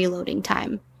 and reloading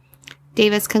time.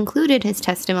 Davis concluded his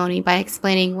testimony by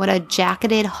explaining what a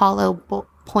jacketed hollow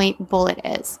point bullet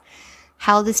is,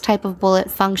 how this type of bullet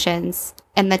functions,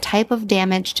 and the type of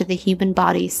damage to the human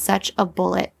body such a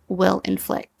bullet will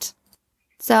inflict.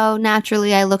 So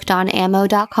naturally, I looked on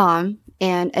ammo.com,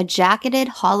 and a jacketed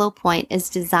hollow point is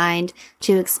designed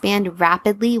to expand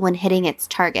rapidly when hitting its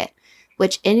target,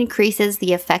 which increases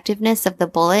the effectiveness of the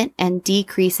bullet and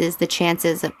decreases the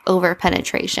chances of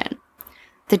overpenetration.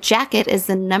 The jacket is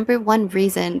the number one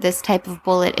reason this type of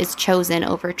bullet is chosen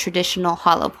over traditional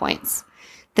hollow points.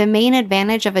 The main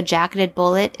advantage of a jacketed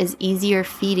bullet is easier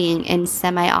feeding in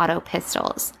semi-auto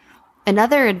pistols.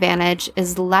 Another advantage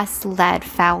is less lead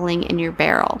fouling in your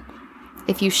barrel.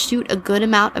 If you shoot a good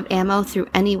amount of ammo through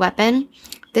any weapon,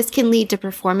 this can lead to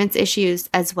performance issues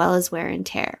as well as wear and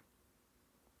tear.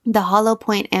 The hollow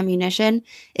point ammunition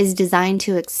is designed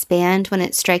to expand when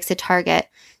it strikes a target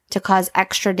to cause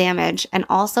extra damage and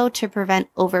also to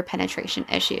prevent overpenetration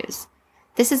issues.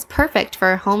 This is perfect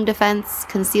for home defense,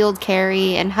 concealed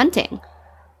carry, and hunting.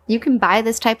 You can buy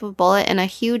this type of bullet in a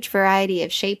huge variety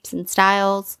of shapes and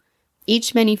styles.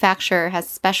 Each manufacturer has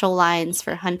special lines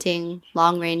for hunting,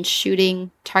 long-range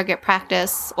shooting, target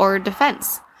practice, or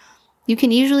defense. You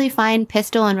can usually find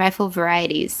pistol and rifle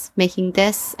varieties, making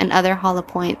this and other hollow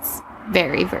points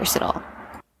very versatile.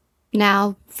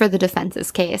 Now, for the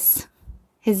defense's case.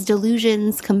 His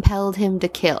delusions compelled him to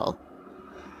kill.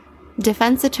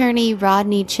 Defense attorney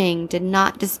Rodney Ching did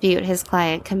not dispute his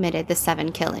client committed the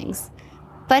 7 killings.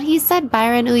 But he said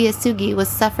Byron Uyasugi was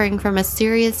suffering from a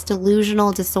serious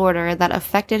delusional disorder that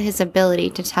affected his ability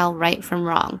to tell right from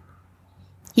wrong.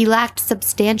 He lacked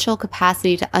substantial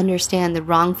capacity to understand the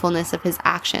wrongfulness of his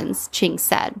actions, Ching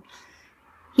said.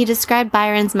 He described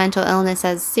Byron's mental illness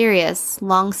as serious,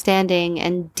 long-standing,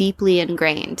 and deeply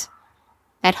ingrained.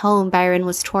 At home, Byron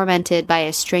was tormented by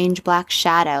a strange black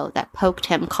shadow that poked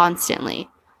him constantly.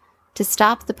 To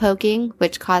stop the poking,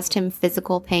 which caused him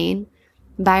physical pain,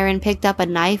 Byron picked up a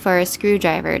knife or a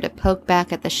screwdriver to poke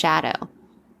back at the shadow.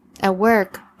 At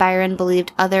work, Byron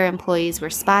believed other employees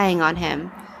were spying on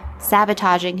him,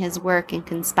 sabotaging his work and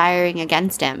conspiring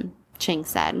against him, Ching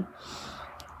said.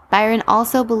 Byron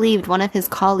also believed one of his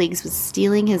colleagues was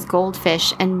stealing his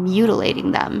goldfish and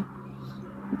mutilating them.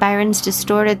 Byron's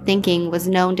distorted thinking was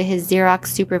known to his Xerox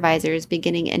supervisors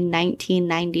beginning in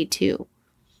 1992.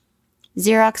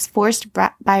 Xerox forced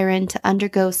Byron to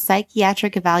undergo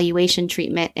psychiatric evaluation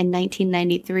treatment in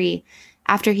 1993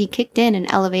 after he kicked in an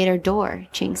elevator door,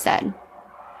 Ching said.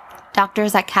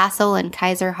 Doctors at Castle and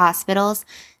Kaiser hospitals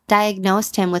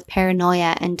diagnosed him with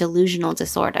paranoia and delusional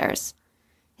disorders.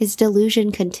 His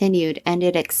delusion continued and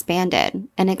it expanded,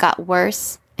 and it got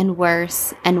worse and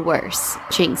worse and worse,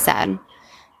 Ching said.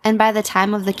 And by the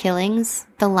time of the killings,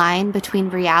 the line between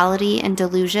reality and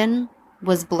delusion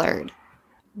was blurred.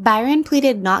 Byron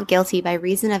pleaded not guilty by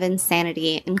reason of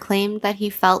insanity and claimed that he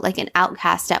felt like an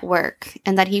outcast at work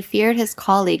and that he feared his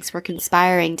colleagues were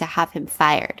conspiring to have him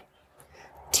fired.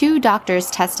 2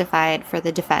 doctors testified for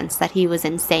the defense that he was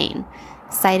insane,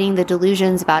 citing the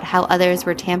delusions about how others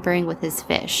were tampering with his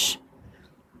fish.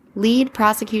 Lead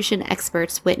prosecution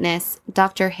experts witness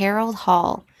Dr. Harold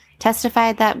Hall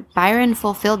testified that Byron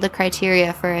fulfilled the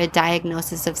criteria for a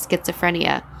diagnosis of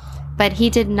schizophrenia, but he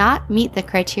did not meet the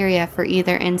criteria for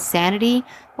either insanity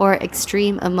or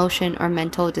extreme emotion or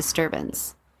mental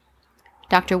disturbance.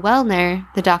 Dr. Wellner,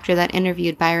 the doctor that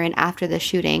interviewed Byron after the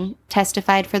shooting,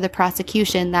 testified for the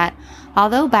prosecution that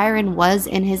although Byron was,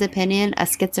 in his opinion, a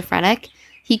schizophrenic,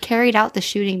 he carried out the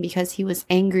shooting because he was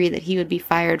angry that he would be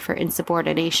fired for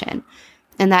insubordination,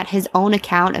 and that his own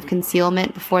account of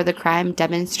concealment before the crime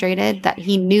demonstrated that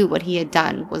he knew what he had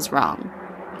done was wrong.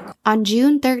 On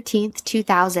June 13,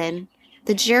 2000,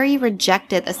 the jury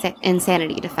rejected the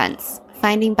insanity defense,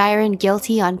 finding Byron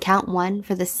guilty on count 1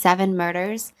 for the 7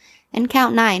 murders and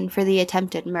count 9 for the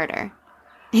attempted murder.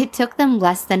 It took them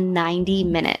less than 90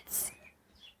 minutes.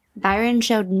 Byron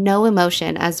showed no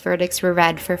emotion as verdicts were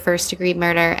read for first-degree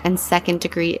murder and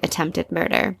second-degree attempted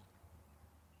murder.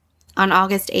 On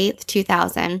August 8,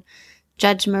 2000,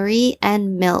 Judge Marie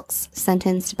N. Milks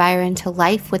sentenced Byron to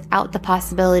life without the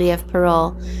possibility of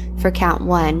parole for count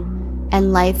 1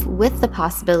 and life with the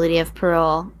possibility of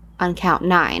parole on count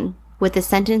 9, with the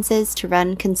sentences to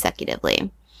run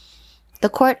consecutively. The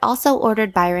court also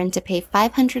ordered Byron to pay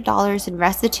 $500 in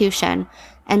restitution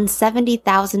and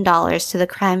 $70,000 to the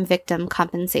Crime Victim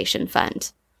Compensation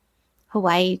Fund.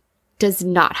 Hawaii does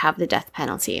not have the death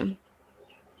penalty.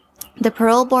 The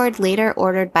parole board later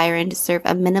ordered Byron to serve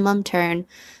a minimum term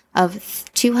of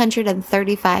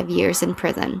 235 years in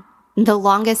prison, the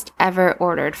longest ever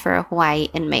ordered for a Hawaii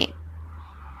inmate.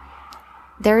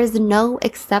 There is no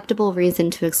acceptable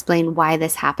reason to explain why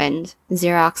this happened,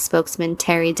 Xerox spokesman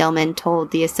Terry Dillman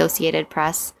told the Associated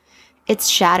Press. It's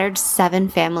shattered 7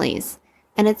 families,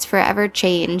 and it's forever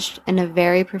changed, in a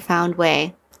very profound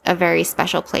way, a very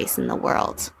special place in the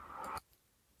world.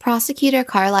 Prosecutor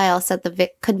Carlisle said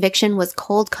the conviction was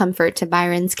cold comfort to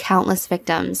Byron's countless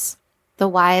victims, the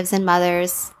wives and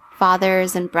mothers,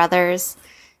 fathers and brothers,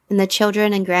 and the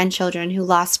children and grandchildren who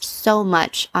lost so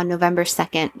much on November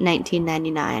 2nd,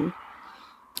 1999.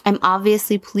 I'm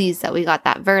obviously pleased that we got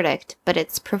that verdict, but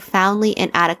it's profoundly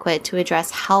inadequate to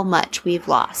address how much we've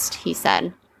lost, he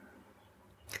said.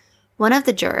 One of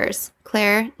the jurors,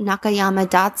 Claire Nakayama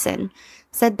Dotson,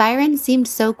 said Byron seemed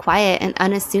so quiet and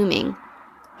unassuming.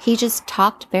 He just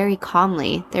talked very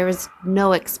calmly. There was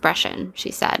no expression,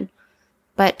 she said.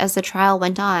 But as the trial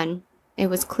went on, it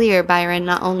was clear Byron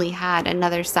not only had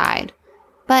another side,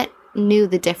 but knew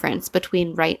the difference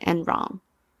between right and wrong.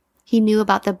 He knew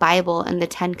about the Bible and the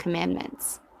 10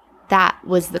 Commandments. That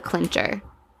was the clincher,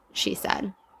 she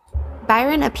said.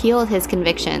 Byron appealed his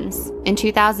convictions. In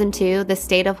 2002, the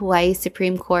state of Hawaii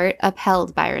Supreme Court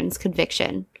upheld Byron's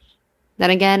conviction. Then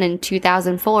again, in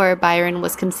 2004, Byron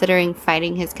was considering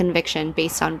fighting his conviction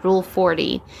based on Rule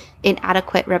 40,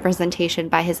 inadequate representation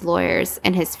by his lawyers,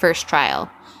 in his first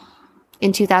trial.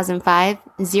 In 2005,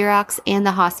 Xerox and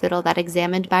the hospital that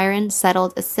examined Byron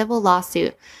settled a civil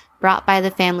lawsuit brought by the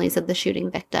families of the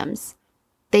shooting victims.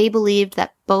 They believed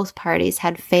that both parties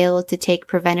had failed to take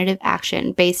preventative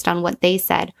action based on what they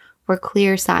said were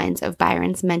clear signs of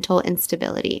Byron's mental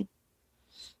instability.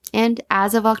 And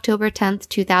as of October 10th,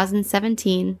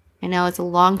 2017, I know it's a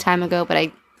long time ago, but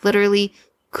I literally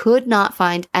could not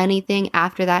find anything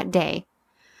after that day,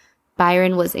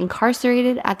 Byron was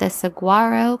incarcerated at the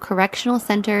Saguaro Correctional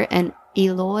Center in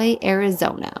Eloy,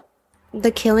 Arizona.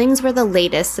 The killings were the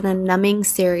latest in a numbing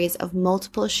series of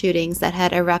multiple shootings that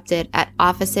had erupted at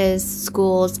offices,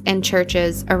 schools, and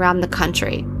churches around the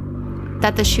country.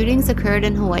 That the shootings occurred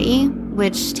in Hawaii,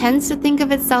 which tends to think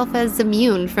of itself as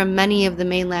immune from many of the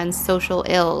mainland's social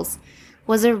ills,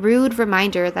 was a rude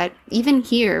reminder that even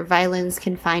here violence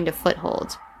can find a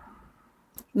foothold.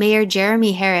 Mayor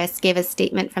Jeremy Harris gave a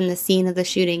statement from the scene of the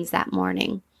shootings that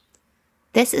morning.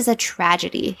 "This is a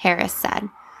tragedy," Harris said.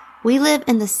 "We live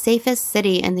in the safest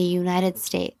city in the United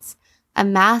States. A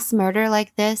mass murder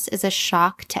like this is a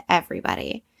shock to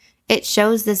everybody. It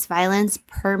shows this violence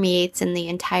permeates in the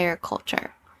entire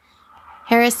culture."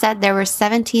 Harris said there were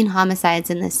 17 homicides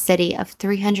in the city of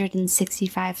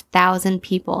 365,000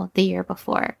 people the year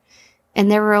before, and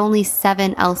there were only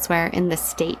 7 elsewhere in the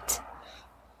state.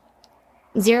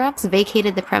 Xerox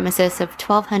vacated the premises of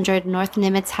 1200 North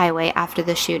Nimitz Highway after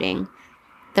the shooting.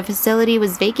 The facility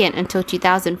was vacant until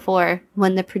 2004,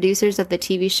 when the producers of the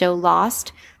TV show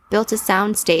Lost built a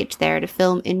soundstage there to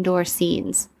film indoor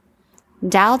scenes.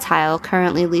 Daltile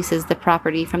currently leases the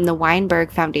property from the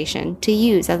Weinberg Foundation to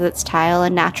use as its tile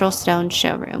and natural stone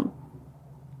showroom.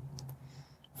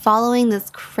 Following this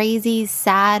crazy,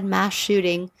 sad mass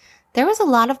shooting, there was a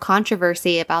lot of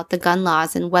controversy about the gun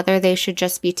laws and whether they should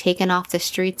just be taken off the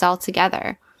streets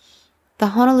altogether. The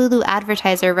Honolulu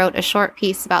Advertiser wrote a short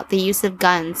piece about the use of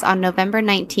guns on November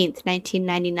 19,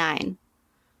 1999.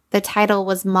 The title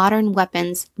was "Modern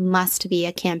Weapons Must Be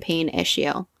a Campaign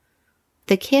Issue."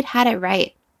 The kid had it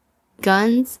right.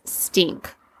 Guns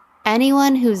stink.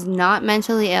 Anyone who's not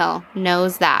mentally ill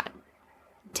knows that.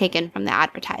 Taken from the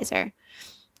Advertiser.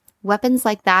 Weapons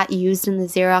like that used in the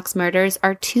Xerox murders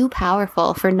are too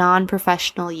powerful for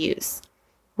non-professional use.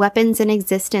 Weapons in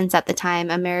existence at the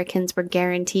time Americans were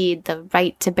guaranteed the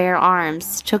right to bear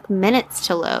arms took minutes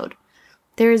to load.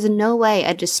 There is no way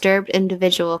a disturbed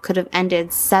individual could have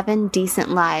ended 7 decent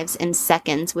lives in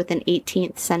seconds with an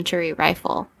 18th century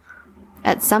rifle.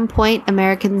 At some point,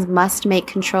 Americans must make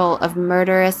control of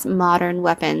murderous modern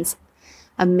weapons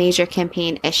a major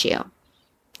campaign issue.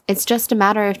 It's just a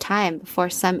matter of time before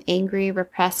some angry,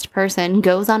 repressed person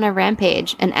goes on a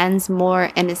rampage and ends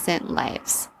more innocent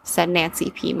lives, said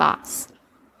Nancy P. Moss.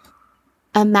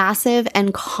 A massive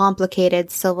and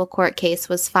complicated civil court case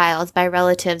was filed by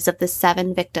relatives of the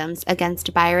 7 victims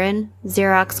against Byron,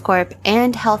 Xerox Corp.,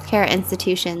 and healthcare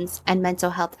institutions and mental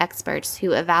health experts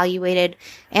who evaluated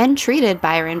and treated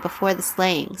Byron before the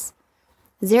slayings.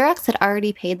 Xerox had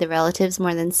already paid the relatives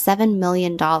more than $7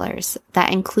 million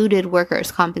that included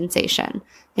workers' compensation,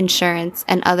 insurance,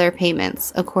 and other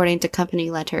payments, according to company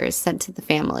letters sent to the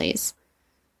families.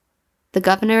 The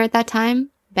governor at that time,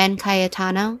 Ben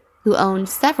Cayetano, who owned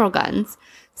several guns,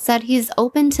 said he's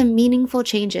open to meaningful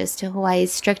changes to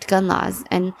Hawaii's strict gun laws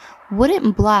and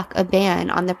wouldn't block a ban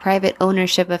on the private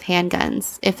ownership of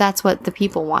handguns if that's what the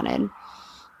people wanted.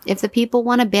 If the people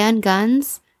want to ban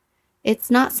guns,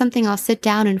 it's not something I'll sit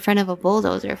down in front of a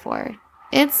bulldozer for.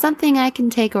 It's something I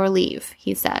can take or leave,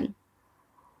 he said.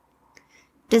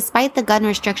 Despite the gun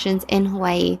restrictions in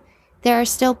Hawaii, there are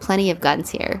still plenty of guns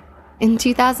here. In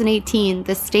 2018,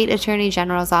 the State Attorney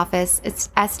General's office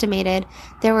estimated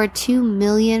there were 2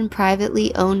 million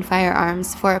privately owned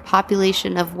firearms for a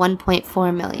population of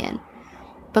 1.4 million.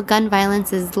 But gun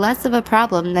violence is less of a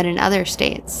problem than in other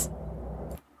states.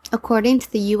 According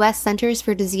to the U.S. Centers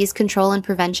for Disease Control and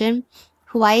Prevention,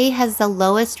 Hawaii has the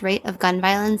lowest rate of gun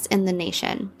violence in the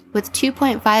nation, with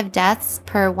 2.5 deaths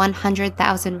per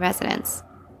 100,000 residents.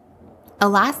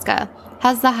 Alaska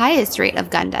has the highest rate of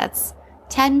gun deaths,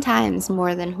 10 times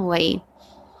more than Hawaii.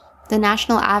 The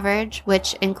national average,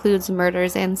 which includes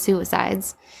murders and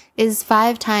suicides, is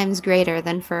 5 times greater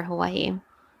than for Hawaii.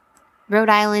 Rhode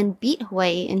Island beat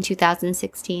Hawaii in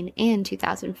 2016 and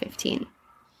 2015.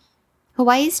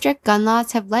 Hawaii's strict gun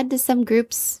laws have led to some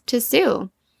groups to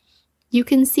sue. You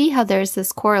can see how there's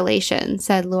this correlation,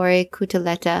 said Lori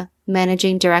Kutuleta,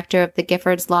 managing director of the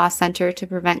Giffords Law Center to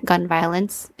Prevent Gun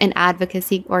Violence, an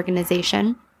advocacy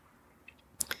organization.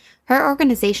 Her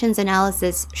organization's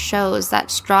analysis shows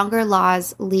that stronger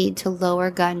laws lead to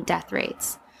lower gun death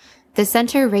rates. The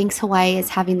center ranks Hawaii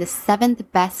as having the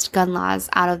 7th best gun laws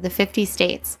out of the 50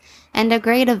 states and a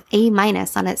grade of A-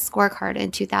 on its scorecard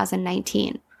in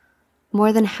 2019.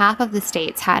 More than half of the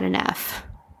states had an F.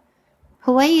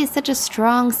 Hawaii is such a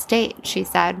strong state, she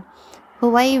said.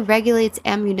 Hawaii regulates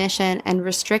ammunition and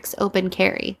restricts open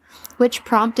carry, which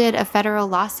prompted a federal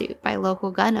lawsuit by local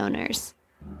gun owners.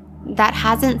 That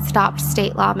hasn't stopped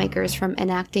state lawmakers from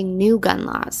enacting new gun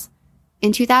laws.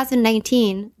 In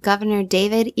 2019, Governor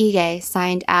David Ige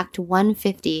signed Act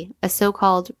 150, a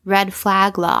so-called red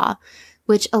flag law,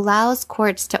 which allows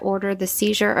courts to order the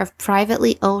seizure of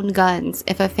privately owned guns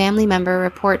if a family member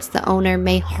reports the owner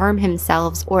may harm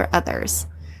himself or others.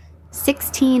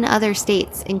 16 other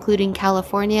states, including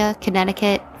California,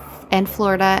 Connecticut, and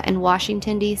Florida and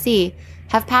Washington, D.C.,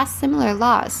 have passed similar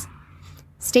laws.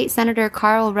 State Senator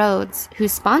Carl Rhodes, who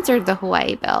sponsored the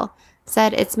Hawaii bill,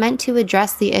 said it's meant to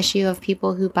address the issue of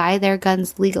people who buy their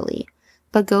guns legally,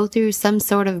 but go through some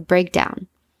sort of breakdown.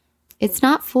 It's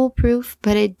not foolproof,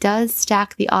 but it does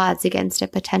stack the odds against a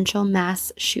potential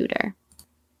mass shooter.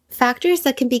 Factors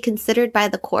that can be considered by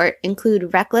the court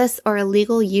include reckless or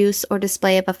illegal use or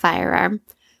display of a firearm,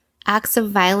 acts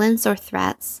of violence or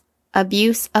threats,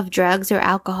 abuse of drugs or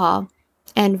alcohol,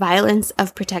 and violence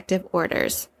of protective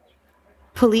orders.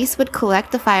 Police would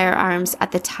collect the firearms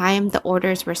at the time the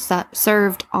orders were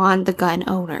served on the gun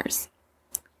owners.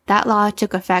 That law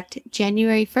took effect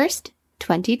January 1st,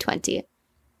 2020.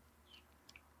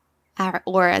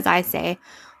 Or, as I say,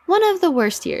 one of the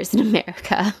worst years in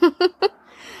America.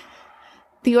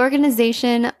 The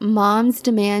organization Moms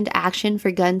Demand Action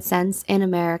for Gun Sense in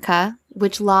America,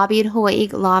 which lobbied Hawaii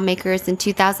lawmakers in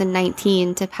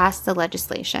 2019 to pass the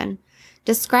legislation,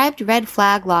 described red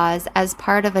flag laws as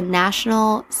part of a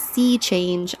national sea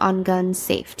change on gun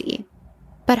safety.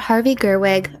 But Harvey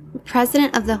Gerwig,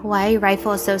 president of the Hawaii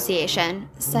Rifle Association,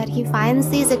 said he finds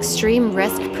these extreme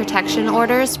risk protection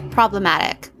orders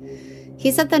problematic. He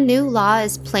said the new law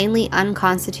is plainly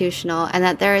unconstitutional and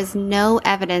that there is no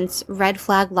evidence red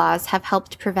flag laws have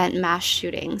helped prevent mass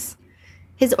shootings.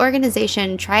 His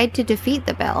organization tried to defeat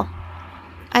the bill.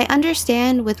 I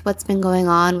understand with what's been going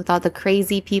on with all the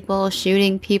crazy people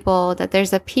shooting people that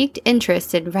there's a piqued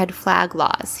interest in red flag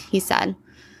laws, he said.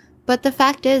 But the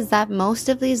fact is that most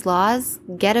of these laws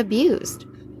get abused.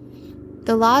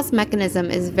 The law's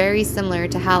mechanism is very similar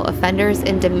to how offenders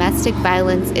in domestic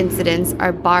violence incidents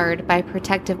are barred by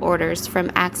protective orders from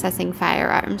accessing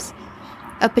firearms.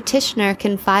 A petitioner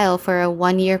can file for a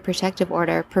 1-year protective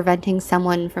order preventing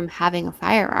someone from having a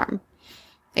firearm.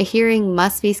 A hearing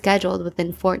must be scheduled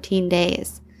within 14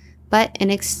 days. But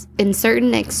in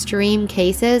certain extreme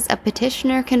cases, a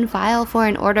petitioner can file for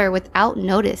an order without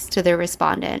notice to the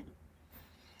respondent.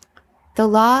 The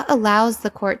law allows the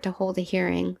court to hold a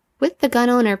hearing, with the gun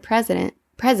owner present,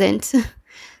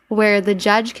 where the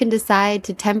judge can decide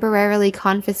to temporarily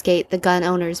confiscate the gun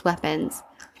owner's weapons.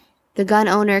 The gun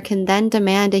owner can then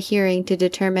demand a hearing to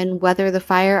determine whether the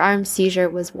firearm seizure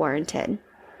was warranted.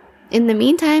 In the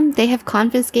meantime, they have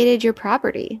confiscated your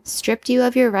property, stripped you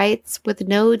of your rights with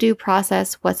no due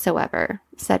process whatsoever,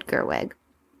 said Gerwig.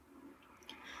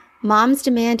 Moms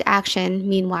Demand Action,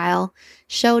 meanwhile,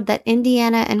 showed that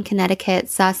Indiana and Connecticut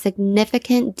saw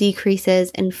significant decreases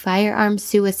in firearm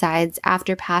suicides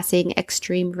after passing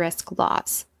extreme risk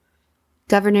laws.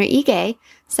 Governor Ige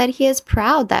said he is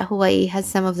proud that Hawaii has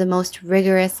some of the most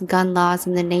rigorous gun laws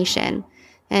in the nation,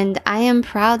 and I am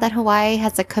proud that Hawaii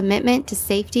has a commitment to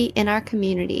safety in our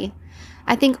community.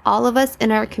 I think all of us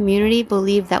in our community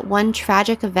believe that one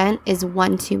tragic event is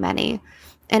one too many.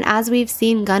 And as we've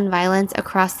seen gun violence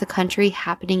across the country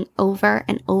happening over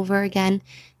and over again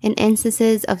in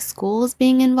instances of schools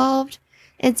being involved,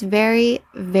 it's very,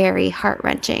 very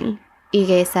heart-wrenching,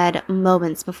 Ige said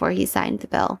moments before he signed the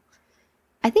bill.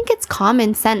 I think it's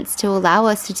common sense to allow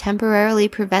us to temporarily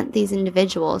prevent these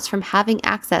individuals from having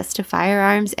access to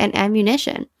firearms and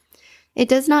ammunition. It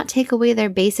does not take away their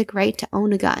basic right to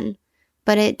own a gun,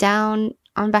 but it down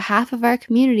on behalf of our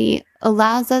community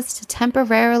allows us to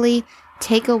temporarily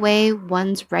take away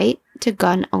one's right to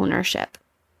gun ownership.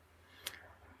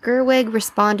 Gerwig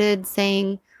responded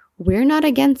saying, "We're not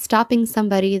against stopping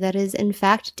somebody that is in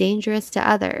fact dangerous to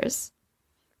others."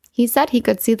 He said he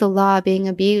could see the law being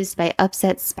abused by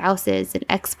upset spouses and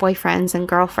ex-boyfriends and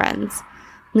girlfriends.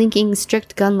 Linking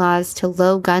strict gun laws to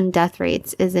low gun death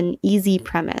rates is an easy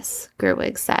premise,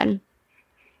 Gerwig said.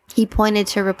 He pointed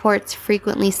to reports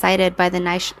frequently cited by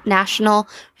the National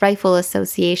Rifle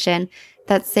Association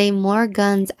that say more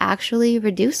guns actually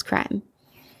reduce crime.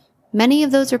 Many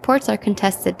of those reports are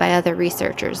contested by other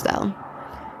researchers, though.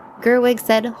 Gerwig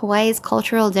said Hawaii's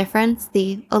cultural difference,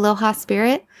 the aloha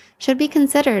spirit, should be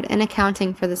considered in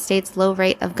accounting for the state's low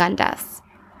rate of gun deaths.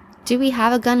 Do we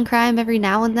have a gun crime every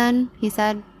now and then? He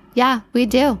said. Yeah, we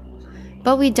do.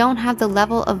 But we don't have the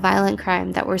level of violent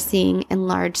crime that we're seeing in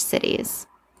large cities.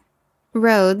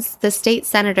 Rhodes, the state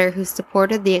senator who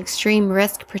supported the extreme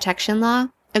risk protection law,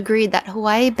 agreed that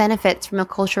Hawaii benefits from a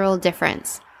cultural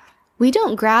difference. We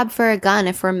don't grab for a gun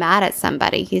if we're mad at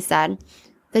somebody, he said.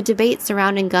 The debate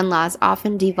surrounding gun laws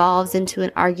often devolves into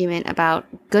an argument about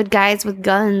good guys with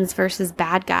guns versus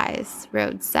bad guys,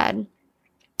 Rhodes said.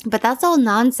 But that's all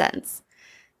nonsense.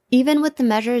 Even with the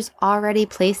measures already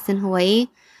placed in Hawaii,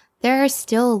 there are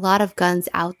still a lot of guns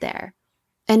out there.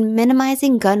 And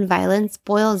minimizing gun violence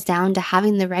boils down to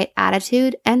having the right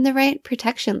attitude and the right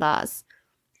protection laws.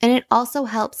 And it also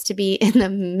helps to be in the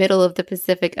middle of the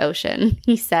Pacific Ocean,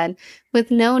 he said,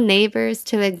 with no neighbors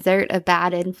to exert a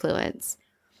bad influence.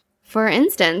 For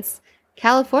instance,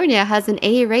 California has an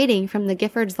A rating from the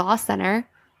Giffords Law Center,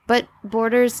 but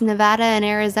borders Nevada and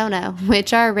Arizona,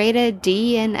 which are rated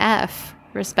D and F,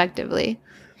 respectively.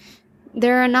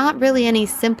 There are not really any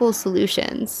simple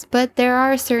solutions, but there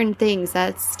are certain things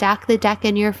that stack the deck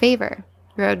in your favor,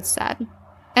 Rhodes said.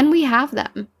 And we have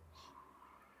them.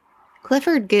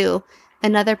 Clifford Gu,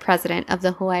 another president of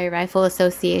the Hawaii Rifle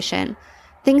Association,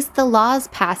 thinks the laws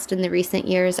passed in the recent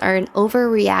years are an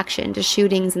overreaction to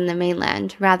shootings in the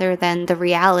mainland rather than the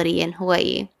reality in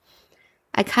Hawaii.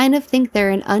 I kind of think they're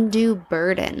an undue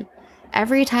burden.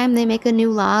 Every time they make a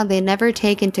new law, they never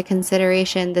take into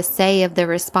consideration the say of the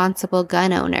responsible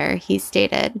gun owner, he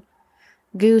stated.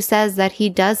 Gu says that he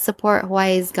does support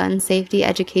Hawaii's gun safety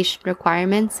education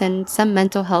requirements and some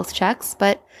mental health checks,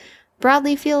 but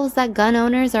broadly feels that gun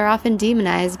owners are often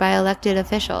demonized by elected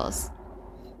officials.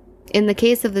 In the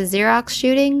case of the Xerox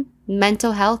shooting,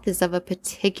 mental health is of a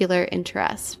particular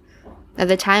interest. At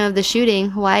the time of the shooting,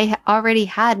 Hawaii already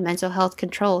had mental health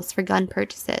controls for gun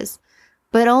purchases,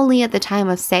 but only at the time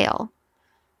of sale.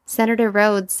 Senator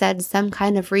Rhodes said some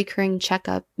kind of recurring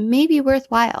checkup may be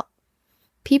worthwhile.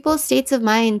 People's states of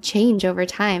mind change over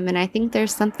time, and I think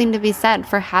there's something to be said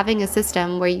for having a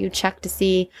system where you check to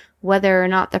see whether or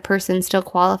not the person still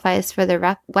qualifies for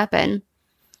the weapon.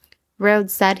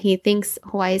 Rhodes said he thinks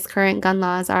Hawaii's current gun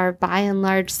laws are by and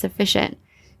large sufficient,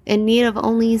 in need of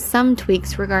only some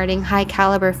tweaks regarding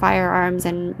high-caliber firearms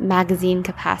and magazine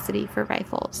capacity for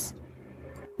rifles.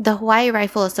 The Hawaii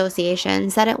Rifle Association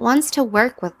said it wants to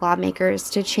work with lawmakers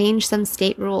to change some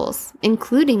state rules,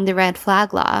 including the red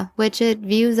flag law, which it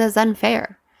views as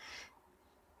unfair.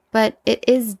 But it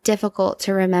is difficult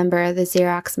to remember the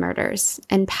Xerox murders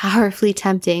and powerfully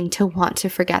tempting to want to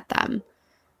forget them.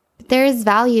 But there is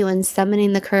value in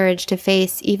summoning the courage to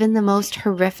face even the most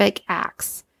horrific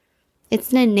acts.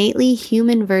 It's an innately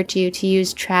human virtue to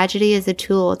use tragedy as a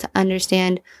tool to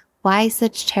understand why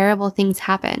such terrible things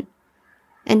happen,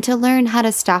 and to learn how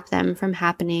to stop them from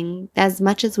happening as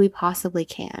much as we possibly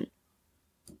can.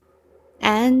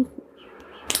 And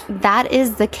that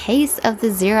is the case of the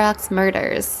Xerox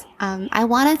murders. I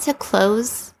wanted to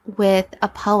close with a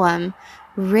poem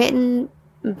written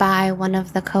by one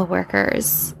of the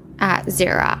coworkers at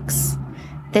Xerox.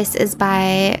 This is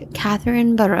by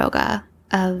Catherine Baroga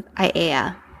of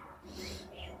IAEA.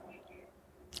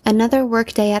 Another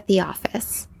workday at the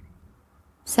office.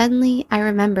 Suddenly, I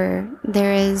remember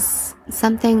there is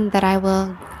something that I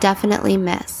will definitely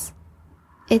miss.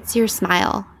 It's your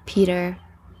smile, Peter,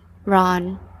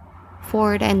 Ron,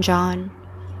 Ford, and John,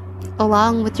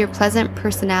 along with your pleasant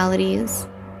personalities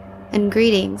and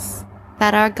greetings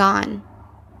that are gone.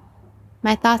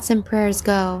 My thoughts and prayers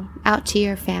go out to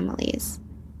your families,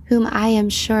 whom I am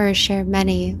sure share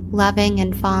many loving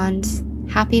and fond,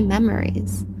 happy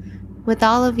memories, with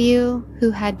all of you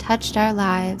who had touched our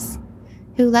lives,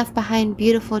 who left behind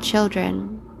beautiful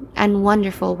children and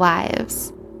wonderful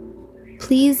wives.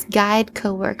 Please guide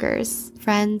coworkers,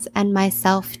 friends, and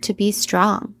myself to be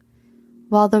strong,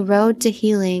 while the road to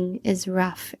healing is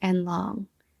rough and long.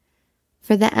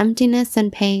 For the emptiness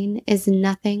and pain is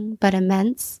nothing but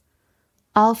immense,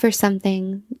 all for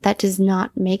something that does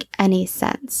not make any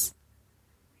sense.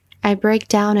 I break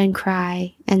down and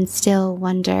cry and still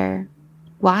wonder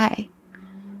why.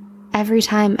 Every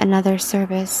time another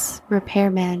service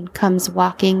repairman comes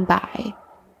walking by.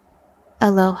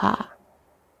 Aloha.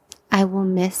 I will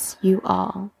miss you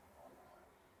all.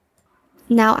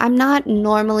 Now, I'm not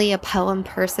normally a poem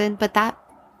person, but that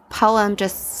poem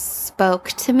just spoke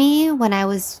to me when I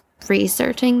was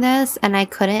researching this, and I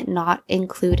couldn't not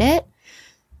include it.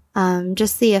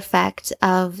 Just the effect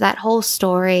of that whole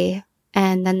story,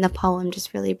 and then the poem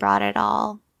just really brought it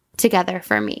all together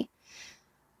for me.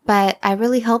 But I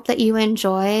really hope that you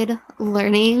enjoyed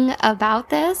learning about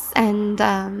this and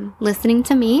listening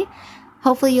to me.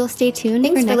 Hopefully you'll stay tuned.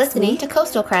 Thanks for listening to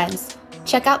Coastal Crimes.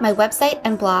 Check out my website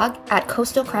and blog at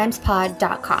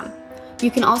coastalcrimespod.com.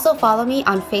 You can also follow me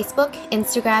on Facebook,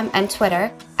 Instagram, and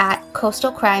Twitter at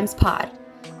Coastal Crimes Pod.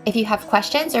 If you have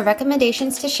questions or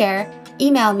recommendations to share,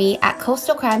 email me at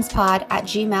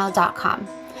coastalcrimespod@gmail.com.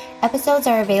 Episodes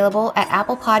are available at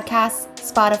Apple Podcasts,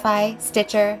 Spotify,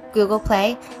 Stitcher, Google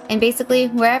Play, and basically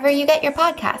wherever you get your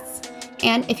podcasts.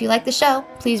 And if you like the show,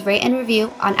 please rate and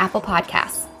review on Apple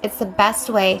Podcasts. It's the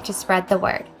best way to spread the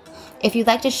word. If you'd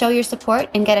like to show your support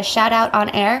and get a shout out on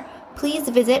air, please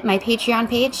visit my Patreon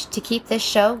page to keep this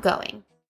show going.